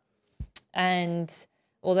cover, and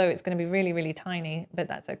although it's going to be really, really tiny, but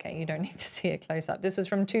that's okay. You don't need to see it close up. This was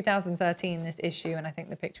from 2013, this issue, and I think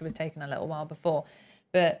the picture was taken a little while before.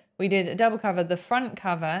 But we did a double cover. The front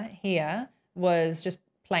cover here was just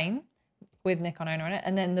plain with Nikon Owner on it,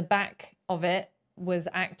 and then the back of it was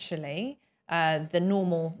actually the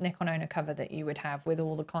normal Nikon Owner cover that you would have with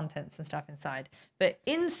all the contents and stuff inside. But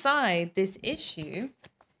inside this issue,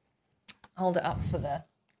 hold it up for the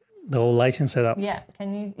whole lighting setup. Yeah,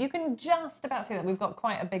 you can just about see that. We've got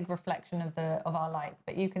quite a big reflection of our lights,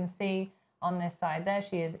 but you can see on this side, there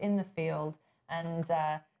she is in the field, and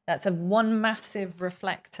that's one massive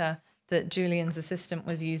reflector that Julian's assistant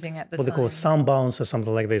was using at the time. What they call Soundbounce or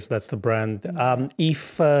something like this. That's the brand.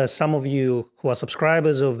 If some of you who are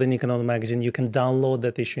subscribers of the Nikon Owner magazine, you can download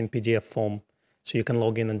that issue in PDF form. So you can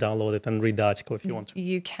log in and download it and read the article if you want to.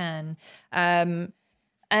 You can.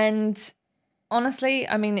 And honestly,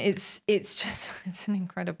 I mean, it's an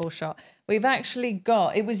incredible shot. We've actually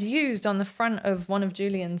got, it was used on the front of one of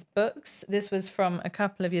Julian's books. This was from a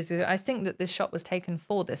couple of years ago. I think that this shot was taken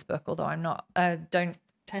for this book, although I'm not, don't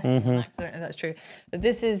test it on accident, I don't know if that's true. But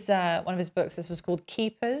this is one of his books. This was called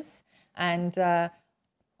Keepers. And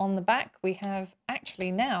on the back, we have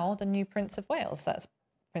actually now the new Prince of Wales. That's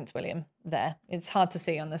Prince William there. It's hard to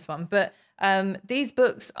see on this one. But these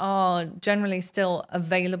books are generally still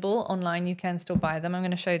available online. You can still buy them. I'm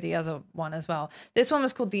going to show the other one as well. This one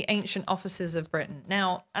was called The Ancient Offices of Britain.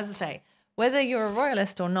 Now, as I say, whether you're a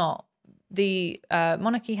royalist or not, the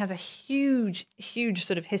monarchy has a huge, huge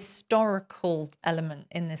sort of historical element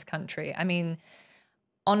in this country. I mean,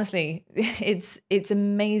 honestly, it's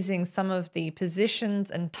amazing some of the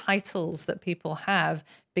positions and titles that people have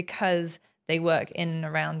because they work in and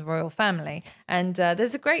around the royal family. And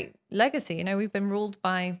there's a great legacy. You know, we've been ruled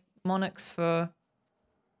by monarchs for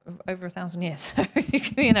over 1,000 years.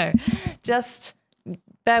 You know, just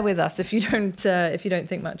bear with us if you don't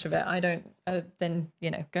think much of it. I don't. Then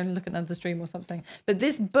you know, go and look at another stream or something. But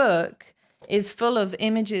this book is full of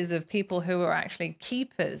images of people who are actually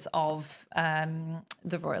keepers of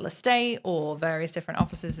the royal estate or various different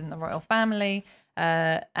offices in the royal family.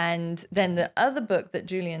 And then the other book that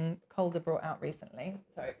Julian Calder brought out recently,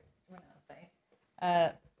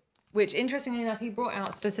 which interestingly enough, he brought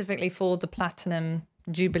out specifically for the Platinum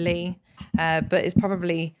Jubilee, but is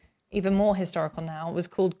probably even more historical now, was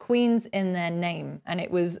called Queens in Their Name. And it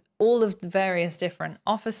was all of the various different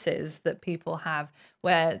offices that people have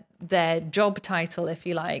where their job title, if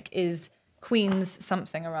you like, is Queen's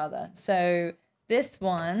something or other. So this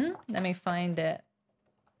one, let me find it.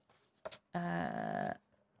 I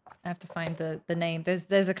have to find the name.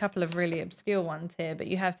 There's a couple of really obscure ones here, but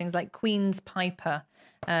you have things like Queen's Piper.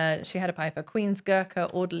 She had a piper. Queen's Gurkha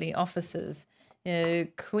Orderly Officers.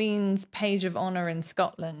 Queen's Page of Honour in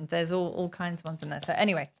Scotland. There's all kinds of ones in there. So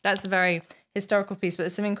anyway, that's a very historical piece, but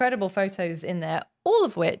there's some incredible photos in there, all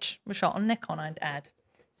of which were shot on Nikon, I'd add.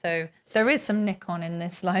 So there is some Nikon in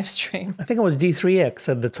this live stream. I think it was D3X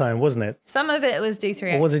at the time, wasn't it? Some of it was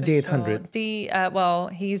D3X. Or was it D800? Sure. Well,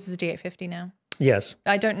 he uses a D850 now. Yes.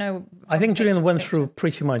 I don't know. I think Julian went through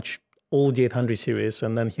pretty much all D800 series,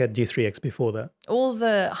 and then he had D3X before that. All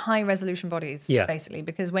the high resolution bodies, basically,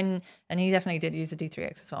 because and he definitely did use a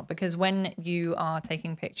D3X as well, because when you are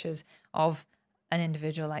taking pictures of an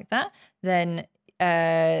individual like that, then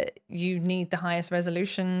you need the highest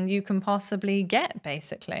resolution you can possibly get,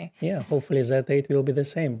 basically. Yeah, hopefully Z8 will be the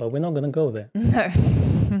same, but we're not going to go there. No,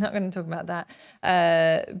 I'm not going to talk about that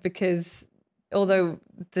because although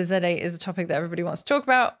the Z8 is a topic that everybody wants to talk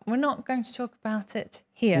about, we're not going to talk about it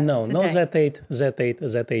here No, today. no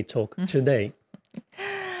Z8 talk today.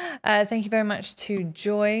 Thank you very much to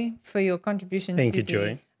Joy for your contribution Thank to you, the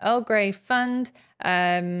Joy. Earl Grey Fund.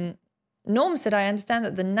 Norm said, I understand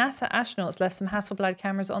that the NASA astronauts left some Hasselblad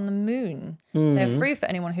cameras on the moon. They're free for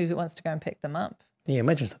anyone who wants to go and pick them up. Yeah,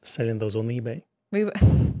 imagine selling those on eBay. We were,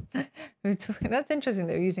 we were talking, that's interesting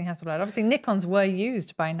that we're using Hasselblad. Obviously, Nikons were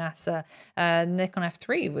used by NASA. Nikon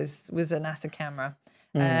F3 was a NASA camera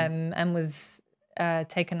and was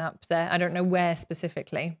taken up there. I don't know where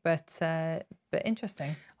specifically, but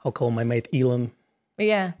interesting. I'll call my mate Elon. But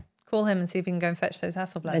yeah, call him and see if he can go and fetch those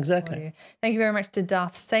Hasselblad. Exactly. For you. Thank you very much to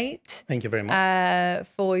Darth Sate. Thank you very much.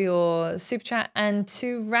 For your super chat, and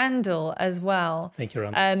to Randall as well. Thank you,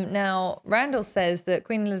 Randall. Now, Randall says that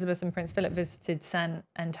Queen Elizabeth and Prince Philip visited San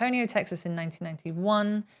Antonio, Texas in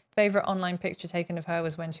 1991. Favorite online picture taken of her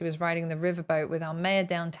was when she was riding the riverboat with our mayor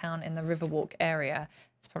downtown in the Riverwalk area.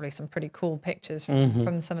 It's probably some pretty cool pictures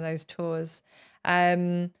from some of those tours.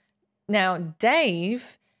 Now,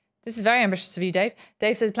 Dave... This is very ambitious of you, Dave.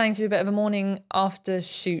 Dave says, planning to do a bit of a morning after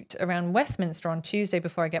shoot around Westminster on Tuesday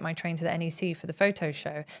before I get my train to the NEC for the photo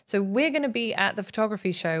show. So we're going to be at the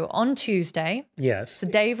photography show on Tuesday. Yes. So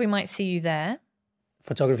Dave, we might see you there.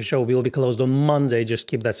 Photography show will be closed on Monday. Just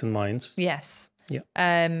keep that in mind. Yes. Yeah.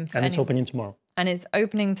 And it's opening tomorrow. And it's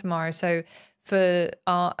opening tomorrow. So for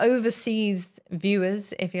our overseas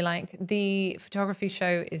viewers, if you like, the photography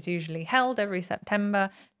show is usually held every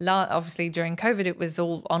September. Obviously, during COVID, it was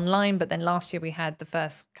all online. But then last year, we had the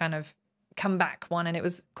first kind of comeback one. And it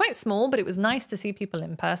was quite small, but it was nice to see people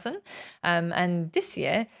in person. And this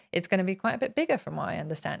year, it's going to be quite a bit bigger from what I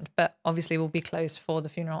understand. But obviously, we'll be closed for the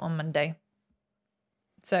funeral on Monday.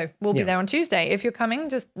 So we'll be there on Tuesday. If you're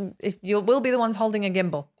coming, we'll be the ones holding a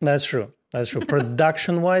gimbal. That's true. That's true.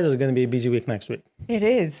 Production-wise, it's going to be a busy week next week. It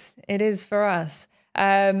is. It is for us.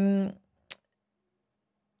 I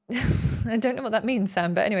don't know what that means,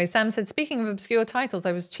 Sam. But anyway, Sam said, speaking of obscure titles,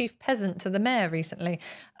 I was chief peasant to the mayor recently.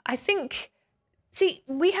 I think, see,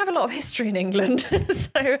 we have a lot of history in England.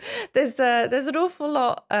 So there's an awful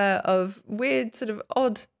lot of weird sort of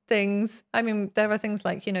odd things. I mean, there are things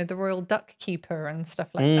like, the Royal Duck Keeper and stuff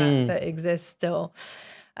like that exist still.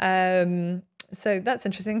 So that's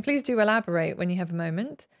interesting. Please do elaborate when you have a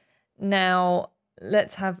moment. Now,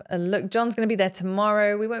 let's have a look. John's going to be there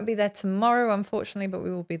tomorrow. We won't be there tomorrow, unfortunately, but we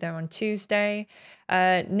will be there on Tuesday.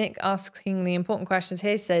 Nick asking the important questions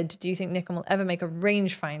here said, do you think Nikon will ever make a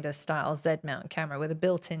rangefinder style Z-mount camera with a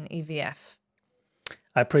built-in EVF?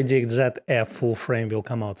 I predict that F full frame will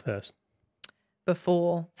come out first.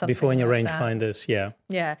 Before any like rangefinders, yeah.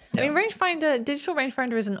 Yeah. I mean, digital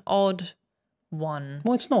rangefinder is an odd one.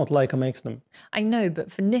 Well, it's not. Leica makes them. I know, but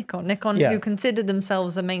for Nikon, who consider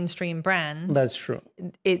themselves a mainstream brand, that's true.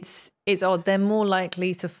 It's odd. They're more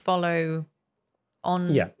likely to follow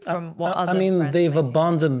on from what other. I mean, brands they've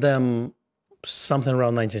abandoned them something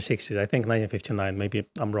around 1960s. I think 1959. Maybe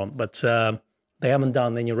I'm wrong, but they haven't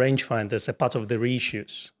done any rangefinders. A part of the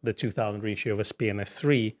reissues, the 2000 reissue of SP and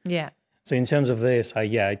S3. Yeah. So in terms of this,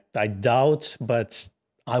 I doubt, but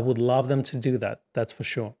I would love them to do that. That's for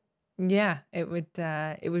sure. Yeah, it would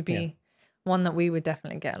be one that we would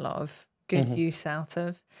definitely get a lot of good use out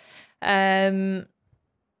of. Now,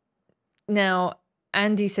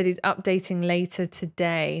 Andy said he's updating later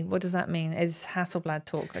today. What does that mean? Is Hasselblad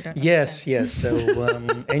talk? I don't know. Yes. So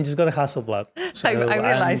Andy's got a Hasselblad. So, I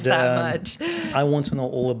realised that much. I want to know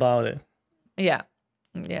all about it. Yeah.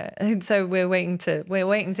 So we're waiting to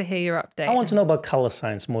hear your update. I want to know about color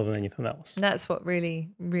science more than anything else. That's what really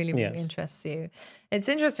interests you. It's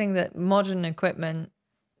interesting that modern equipment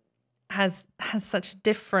has such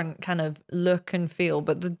different kind of look and feel,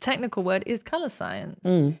 but the technical word is color science.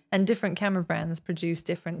 And different camera brands produce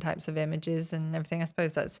different types of images and everything. I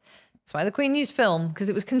suppose that's why the Queen used film, because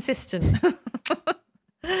it was consistent.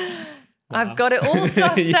 Wow. I've got it all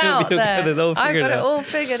sussed out there. I've got it all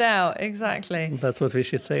figured out. Exactly. That's what we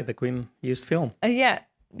should say. The Queen used film. Yeah,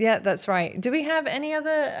 that's right. Do we have any other,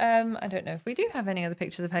 I don't know if we do have any other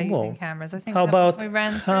pictures of her using cameras. I think we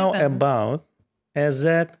ran through them. About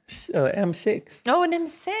M6? Oh, an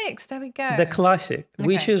M6. There we go. The classic,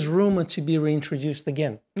 which is rumored to be reintroduced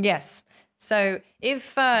again. Yes. So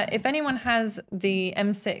if anyone has the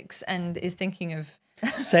M6 and is thinking of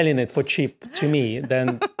selling it for cheap to me,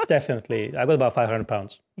 then definitely. I got about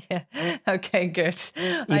 £500. Yeah. Okay, good.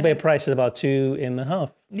 eBay price is about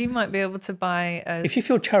 2.5. You might be able to buy a if you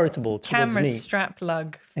feel charitable towards camera me. strap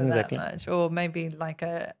lug for that much, or maybe like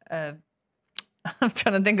a I'm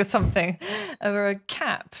trying to think of something, or a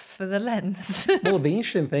cap for the lens. Well, the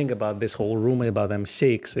interesting thing about this whole rumor about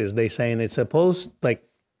M6 is they saying it's supposed, like,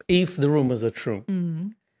 if the rumors are true.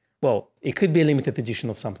 Well, it could be a limited edition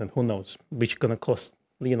of something, who knows, which is going to cost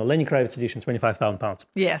Lenny Kravitz edition, £25,000.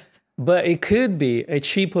 Yes. But it could be a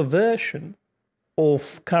cheaper version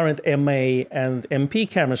of current MA and MP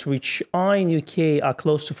cameras, which are in UK are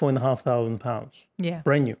close to £4,500. Yeah.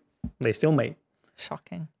 Brand new. They still made.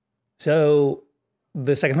 Shocking. So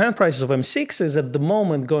the second-hand prices of M6s at the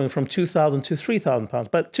moment going from £2,000 to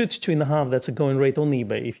 £3,000, but 2 to 2.5, that's a going rate on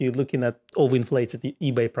eBay if you're looking at overinflated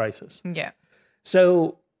eBay prices. Yeah.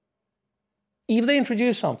 So if they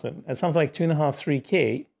introduce something at something like 2.5,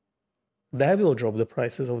 3K, that will drop the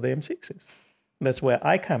prices of the M6s. That's where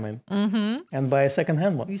I come in and buy a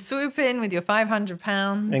second-hand one. You swoop in with your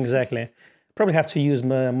 £500. Exactly. Probably have to use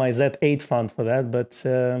my Z8 fund for that, but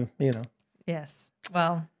Yes.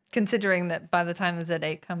 Well, considering that by the time the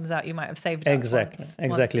Z8 comes out, you might have saved up Exactly.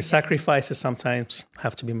 once Sacrifices sometimes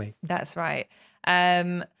have to be made. That's right.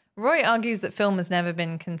 Roy argues that film has never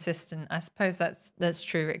been consistent. I suppose that's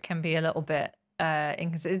true. It can be a little bit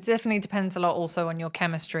inconsistent. It definitely depends a lot also on your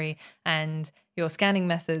chemistry and your scanning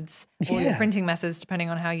methods or your printing methods, depending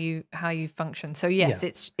on how you function. So yes,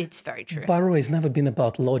 it's very true. But Roy has never been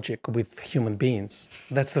about logic with human beings.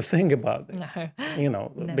 That's the thing about this.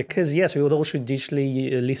 No. Because yes, we would also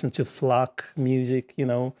digitally listen to FLAC music,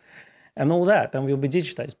 and all that, and we'll be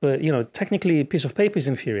digitized. But technically, a piece of paper is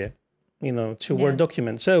inferior, to Word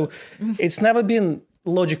document. So it's never been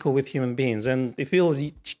logical with human beings. And if we'll,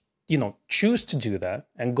 choose to do that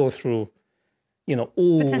and go through,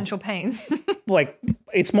 all potential pain. like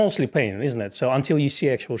it's mostly pain, isn't it? So until you see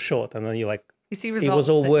actual shot, and then you're like, you see results. It was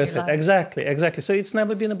all worth it. Like. Exactly. So it's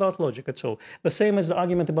never been about logic at all. The same as the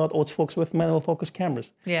argument about autofocus with manual focus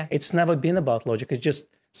cameras. Yeah. It's never been about logic. It's just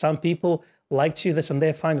some people like to do this and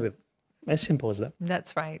they're fine with it. As simple as that.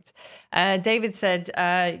 That's right. David said,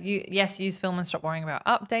 use film and stop worrying about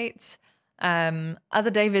updates.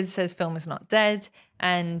 Other David says film is not dead.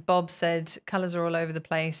 And Bob said colours are all over the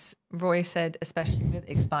place. Roy said, especially with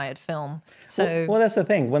expired film. So well that's the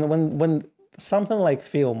thing. When something like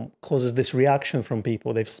film causes this reaction from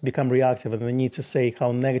people, they've become reactive and they need to say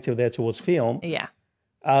how negative they're towards film. Yeah.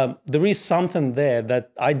 There is something there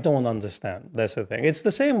that I don't understand. That's the thing. It's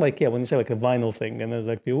the same when you say like a vinyl thing and there's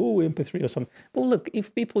like, MP3 or something. Well, look,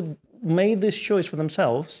 if people made this choice for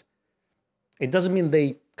themselves, it doesn't mean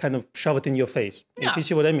they kind of shove it in your face, if you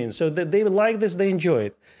see what I mean. So they like this, they enjoy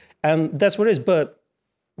it. And that's what it is. But,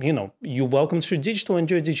 you're welcome to digital,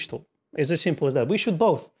 enjoy digital. It's as simple as that. We should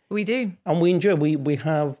both. We do. And we enjoy,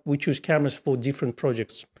 we choose cameras for different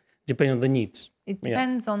projects, depending on the needs. It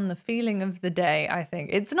depends on the feeling of the day, I think.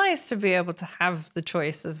 It's nice to be able to have the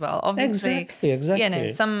choice as well. Obviously,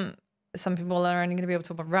 exactly. Some people are only going to be able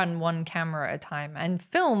to run one camera at a time. And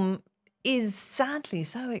film is sadly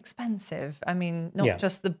so expensive. I mean, not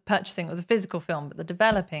just the purchasing of the physical film, but the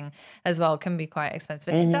developing as well can be quite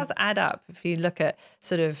expensive. And it does add up if you look at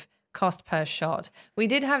sort of cost per shot. We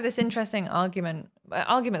did have this interesting argument's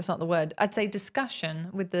not the word, I'd say discussion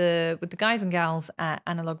with the guys and gals at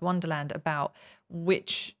Analog Wonderland about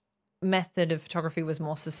which method of photography was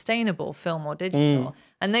more sustainable, film or digital.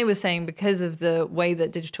 And they were saying because of the way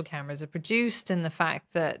that digital cameras are produced and the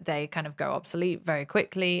fact that they kind of go obsolete very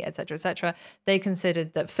quickly, et cetera, they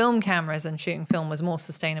considered that film cameras and shooting film was more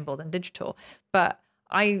sustainable than digital. But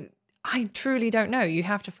I truly don't know. You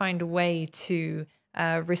have to find a way to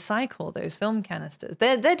recycle those film canisters.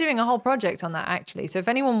 They're doing a whole project on that actually. So if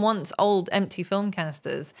anyone wants old empty film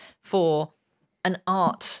canisters for an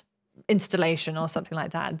art installation or something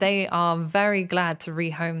like that, they are very glad to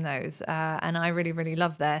rehome those. And I really, really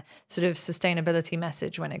love their sort of sustainability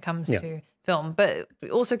message when it comes to film. But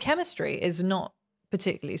also chemistry is not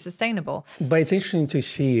particularly sustainable. But it's interesting to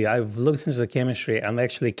see, I've looked into the chemistry and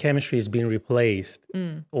actually chemistry is being replaced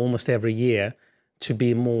almost every year to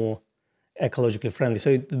be more ecologically friendly.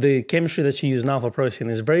 So the chemistry that you use now for processing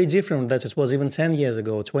is very different than it was even 10 years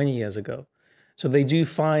ago or 20 years ago. So they do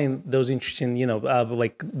find those interesting,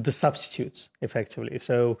 like the substitutes effectively.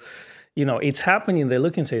 So, it's happening. They're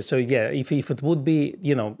looking to it. So if it would be,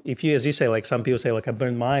 if you, as you say, like some people say, like I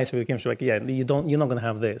burned my eyes with chemistry, like, you're not going to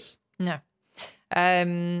have this. No.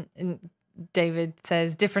 David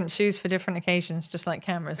says different shoes for different occasions, just like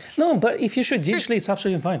cameras. No, but if you shoot digitally, it's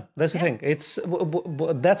absolutely fine. That's the thing. It's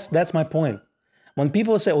that's my point. When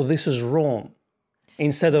people say, "Oh, this is wrong,"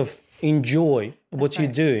 instead of enjoy what you're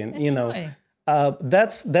doing,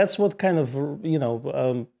 that's what kind of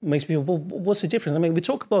makes people. Well, what's the difference? I mean, we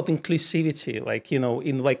talk about inclusivity, like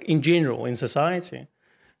in general in society.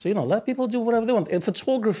 So let people do whatever they want. And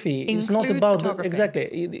photography is not about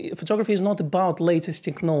photography is not about latest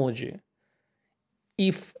technology.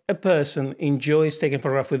 If a person enjoys taking a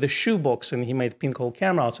photograph with a shoebox and he made a pinhole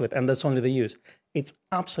camera out of it, and that's only the use, it's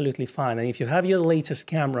absolutely fine. And if you have your latest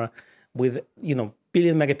camera with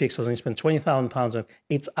billion megapixels and you spend £20,000 on it,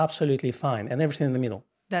 it's absolutely fine. And everything in the middle.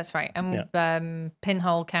 That's right. And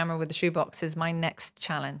pinhole camera with the shoebox is my next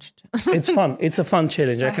challenge. It's fun. It's a fun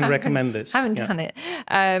challenge. I can recommend this. Haven't done it.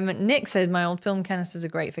 Nick said my old film canisters are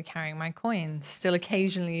great for carrying my coins. Still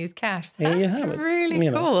occasionally use cash. That's really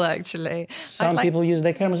cool, actually. Some people use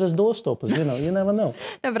their cameras as door stoppers. You never know.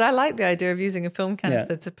 No, but I like the idea of using a film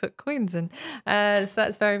canister to put coins in. So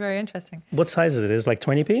that's very, very interesting. What size is it? Is it like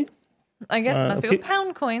 20p? I guess it must be.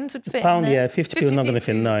 Pound coins would fit. Pound, in there. 50p are not going to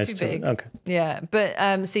fit. No, it's too big. Okay. Yeah,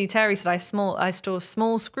 but see, Terry said I store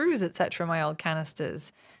small screws, etc. in my old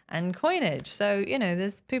canisters and coinage. So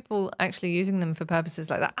there's people actually using them for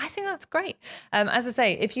purposes like that. I think that's great. As I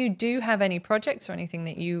say, if you do have any projects or anything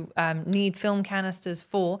that you need film canisters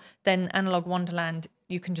for, then Analog Wonderland,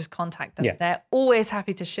 you can just contact them. Yeah. They're always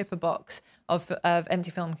happy to ship a box of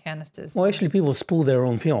empty film canisters. Well, actually, people spool their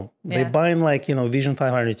own film. They buy in Vision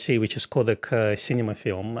 500C, which is Kodak cinema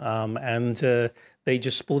film, and they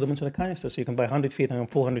just spool them into the canister. So you can buy 100 feet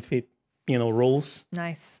and 400 feet, rolls.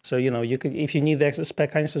 Nice. So, you could, if you need the extra spare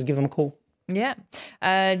canisters, give them a call. Yeah.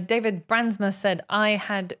 David Brandsma said, I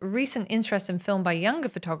had recent interest in film by younger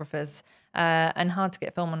photographers and hard to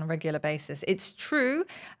get film on a regular basis. It's true.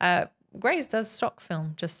 Grays does stock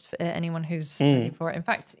film, just for anyone who's looking for it. In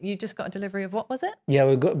fact, you just got a delivery of what was it? Yeah,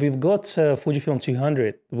 we've got Fujifilm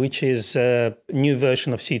 200, which is a new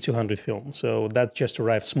version of C200 film. So that just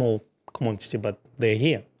arrived, small quantity, but they're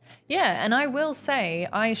here. Yeah, and I will say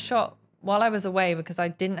I shot while I was away because I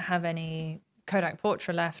didn't have any Kodak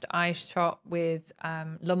Portra left. I shot with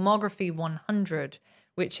Lomography 100,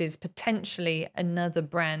 which is potentially another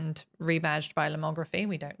brand rebadged by Lomography.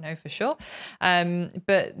 We don't know for sure.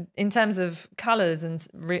 But in terms of colours and,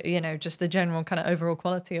 just the general kind of overall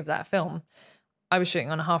quality of that film, I was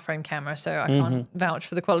shooting on a half-frame camera, so I can't vouch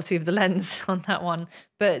for the quality of the lens on that one.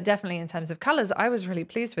 But definitely in terms of colours, I was really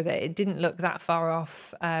pleased with it. It didn't look that far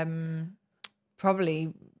off,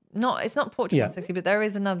 probably... It's not Portrait 160, but there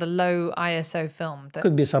is another low ISO film.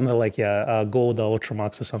 Could be something like Gold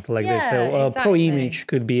Ultramax or something like this. So exactly. Pro Image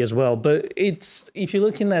could be as well. But if you're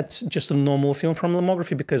looking at just a normal film from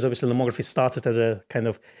Lomography, because obviously Lomography started as a kind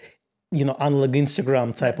of analog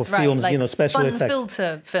Instagram type of films, like special fun effects.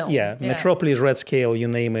 Filter film. Yeah, Metropolis, Red Scale, you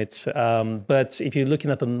name it. But if you're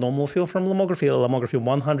looking at a normal film from Lomography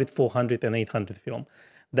 100, 400, and 800 film,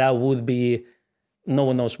 that would be. No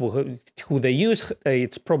one knows who they use.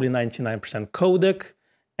 It's probably 99% Kodak,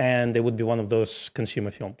 and there would be one of those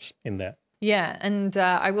consumer films in there. Yeah, and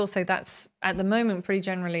I will say that's at the moment pretty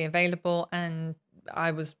generally available, and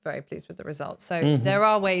I was very pleased with the results. So there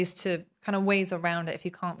are ways around it if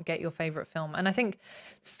you can't get your favorite film. And I think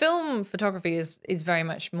film photography is very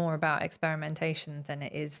much more about experimentation than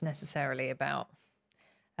it is necessarily about.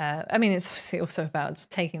 It's obviously also about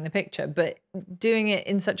taking the picture, but doing it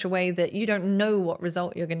in such a way that you don't know what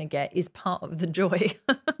result you're going to get is part of the joy.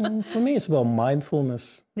 For me, it's about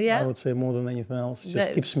mindfulness. Yeah. I would say more than anything else. It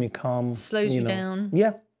just keeps me calm. Slows you down.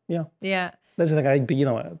 Yeah. That's the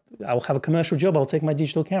thing. I'll have a commercial job. I'll take my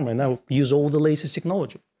digital camera and I'll use all the latest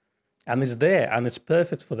technology. And it's there and it's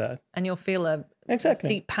perfect for that. And you'll feel a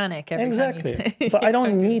deep panic every time you But I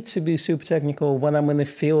don't need to be super technical when I'm in the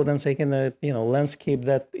field and taking a landscape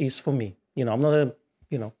that is for me. I'm not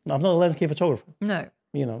a landscape photographer. No.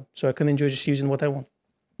 So I can enjoy just using what I want.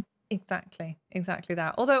 Exactly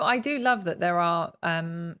that. Although I do love that there are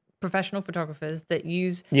professional photographers that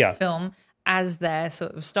use film as their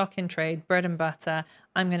sort of stock in trade, bread and butter.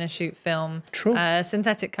 I'm going to shoot film. True.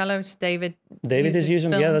 Synthetic color, which David is using.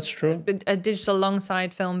 Film, yeah, that's true. A digital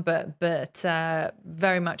alongside film, but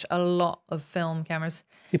very much a lot of film cameras.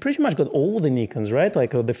 You pretty much got all the Nikons, right? Like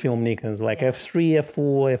the film Nikons, like F3,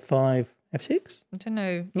 F4, F5, F6? I don't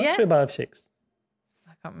know. Not sure about F6.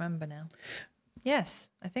 I can't remember now. Yes,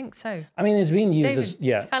 I think so. It's being used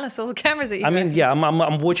David, as, tell us all the cameras that you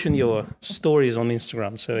I'm watching your stories on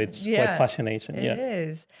Instagram, so it's quite fascinating. It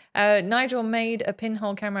is. Nigel made a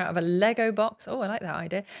pinhole camera out of a Lego box. Oh, I like that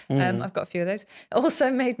idea. I've got a few of those. Also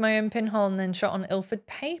made my own pinhole and then shot on Ilford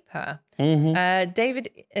paper.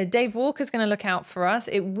 Dave Walker's going to look out for us.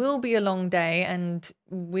 It will be a long day, and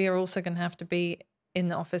we're also going to have to be in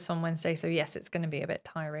the office on Wednesday. So yes, it's going to be a bit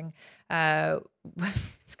tiring.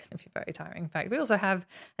 It's going to be very tiring. In fact, we also have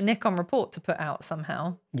a Nikon report to put out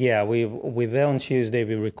somehow. Yeah, we're there on Tuesday.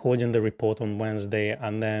 We're recording the report on Wednesday,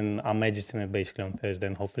 and then I'm editing it basically on Thursday,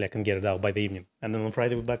 and hopefully I can get it out by the evening. And then on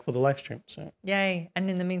Friday we're back for the live stream. So yay! And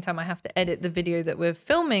in the meantime, I have to edit the video that we're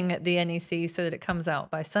filming at the NEC so that it comes out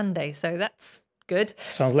by Sunday. So that's good.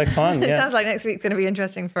 Sounds like fun. It sounds like next week's going to be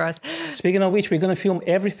interesting for us. Speaking of which, we're going to film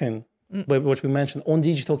everything. What we mentioned on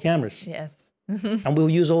digital cameras. Yes. And we'll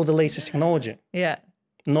use all the latest technology, Yeah,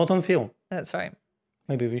 not on film. that's right.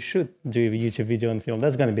 Maybe we should do a YouTube video on film.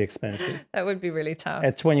 That's going to be expensive. That would be really tough.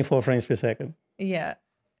 At 24 frames per second. Yeah,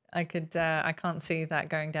 I can't see that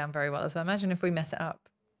going down very well. So imagine if we mess it up.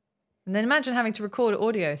 And then imagine having to record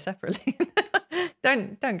audio separately.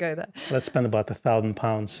 Don't go there. Let's spend about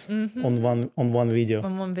 £1,000 on one video.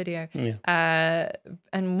 On one video. Yeah.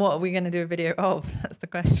 And what are we going to do a video of? That's the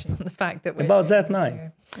question. The fact that we're About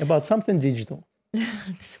Z9. About something digital.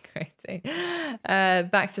 It's crazy.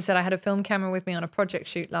 Baxter said, I had a film camera with me on a project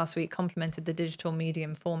shoot last week, complemented the digital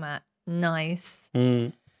medium format. Nice. I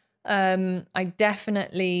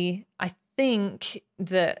think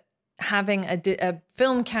that having a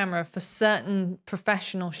film camera for certain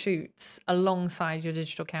professional shoots alongside your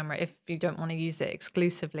digital camera, if you don't want to use it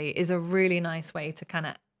exclusively, is a really nice way to kind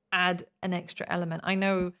of add an extra element. I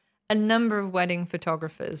know a number of wedding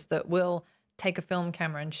photographers that will take a film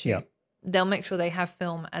camera and shoot. Yeah. They'll make sure they have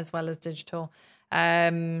film as well as digital.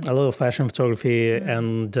 A lot of fashion photography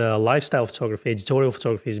and lifestyle photography, editorial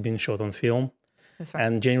photography is being shot on film. That's right.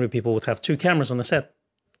 And generally people would have two cameras on the set.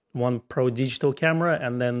 One pro digital camera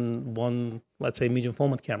and then one, let's say, medium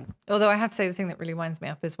format camera. Although I have to say the thing that really winds me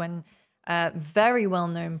up is when very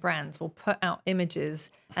well-known brands will put out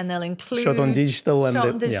images and they'll include Shot on digital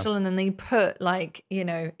and then they put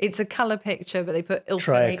it's a color picture, but they put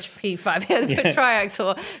Ultra HP5. They put triax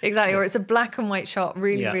or it's a black and white shot,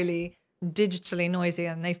 really digitally noisy,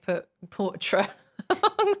 and they've put portrait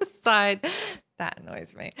on the side. That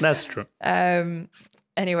annoys me. That's true.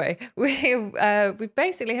 Anyway, we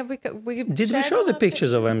basically did we show the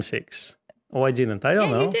pictures of M6? Oh, I didn't. I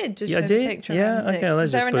don't know. Yeah, you did. Just show the picture of M6. Okay,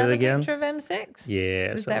 let's just put it again. Picture of M6?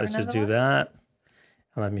 Yeah, so let's just do that.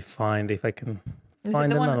 And let me find if I can Is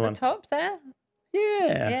find it the one another at the top there?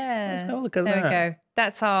 Yeah. Let's have a look at that. There we go.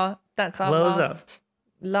 That's our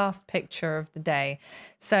last picture of the day.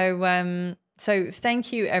 So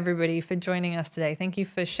thank you, everybody, for joining us today. Thank you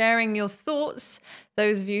for sharing your thoughts.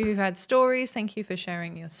 Those of you who had stories, thank you for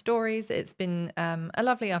sharing your stories. It's been a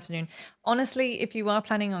lovely afternoon. Honestly, if you are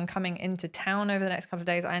planning on coming into town over the next couple of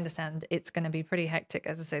days, I understand it's going to be pretty hectic.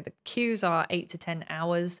 As I say, the queues are 8 to 10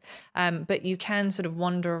 hours, but you can sort of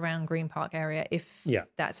wander around Green Park area if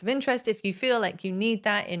that's of interest. If you feel like you need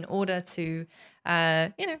that in order to,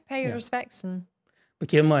 pay your respects and... But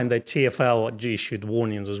keep in mind that TfL issued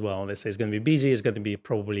warnings as well. They say it's going to be busy. It's going to be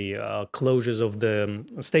probably closures of the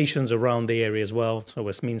stations around the area as well. So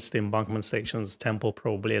Westminster, Embankment stations, Temple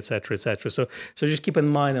probably, etc., etc. So just keep in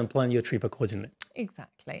mind and plan your trip accordingly.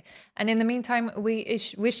 Exactly. And in the meantime, we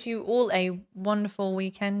wish you all a wonderful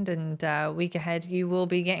weekend and week ahead. You will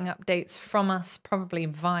be getting updates from us probably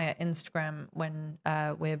via Instagram when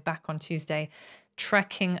we're back on Tuesday,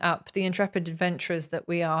 trekking up the intrepid adventurers that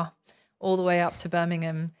we are, all the way up to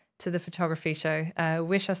Birmingham to the photography show.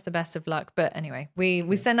 Wish us the best of luck. But anyway,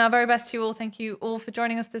 we send our very best to you all. Thank you all for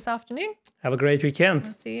joining us this afternoon. Have a great weekend.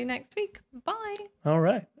 I'll see you next week. Bye. All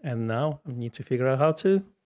right. And now I need to figure out how to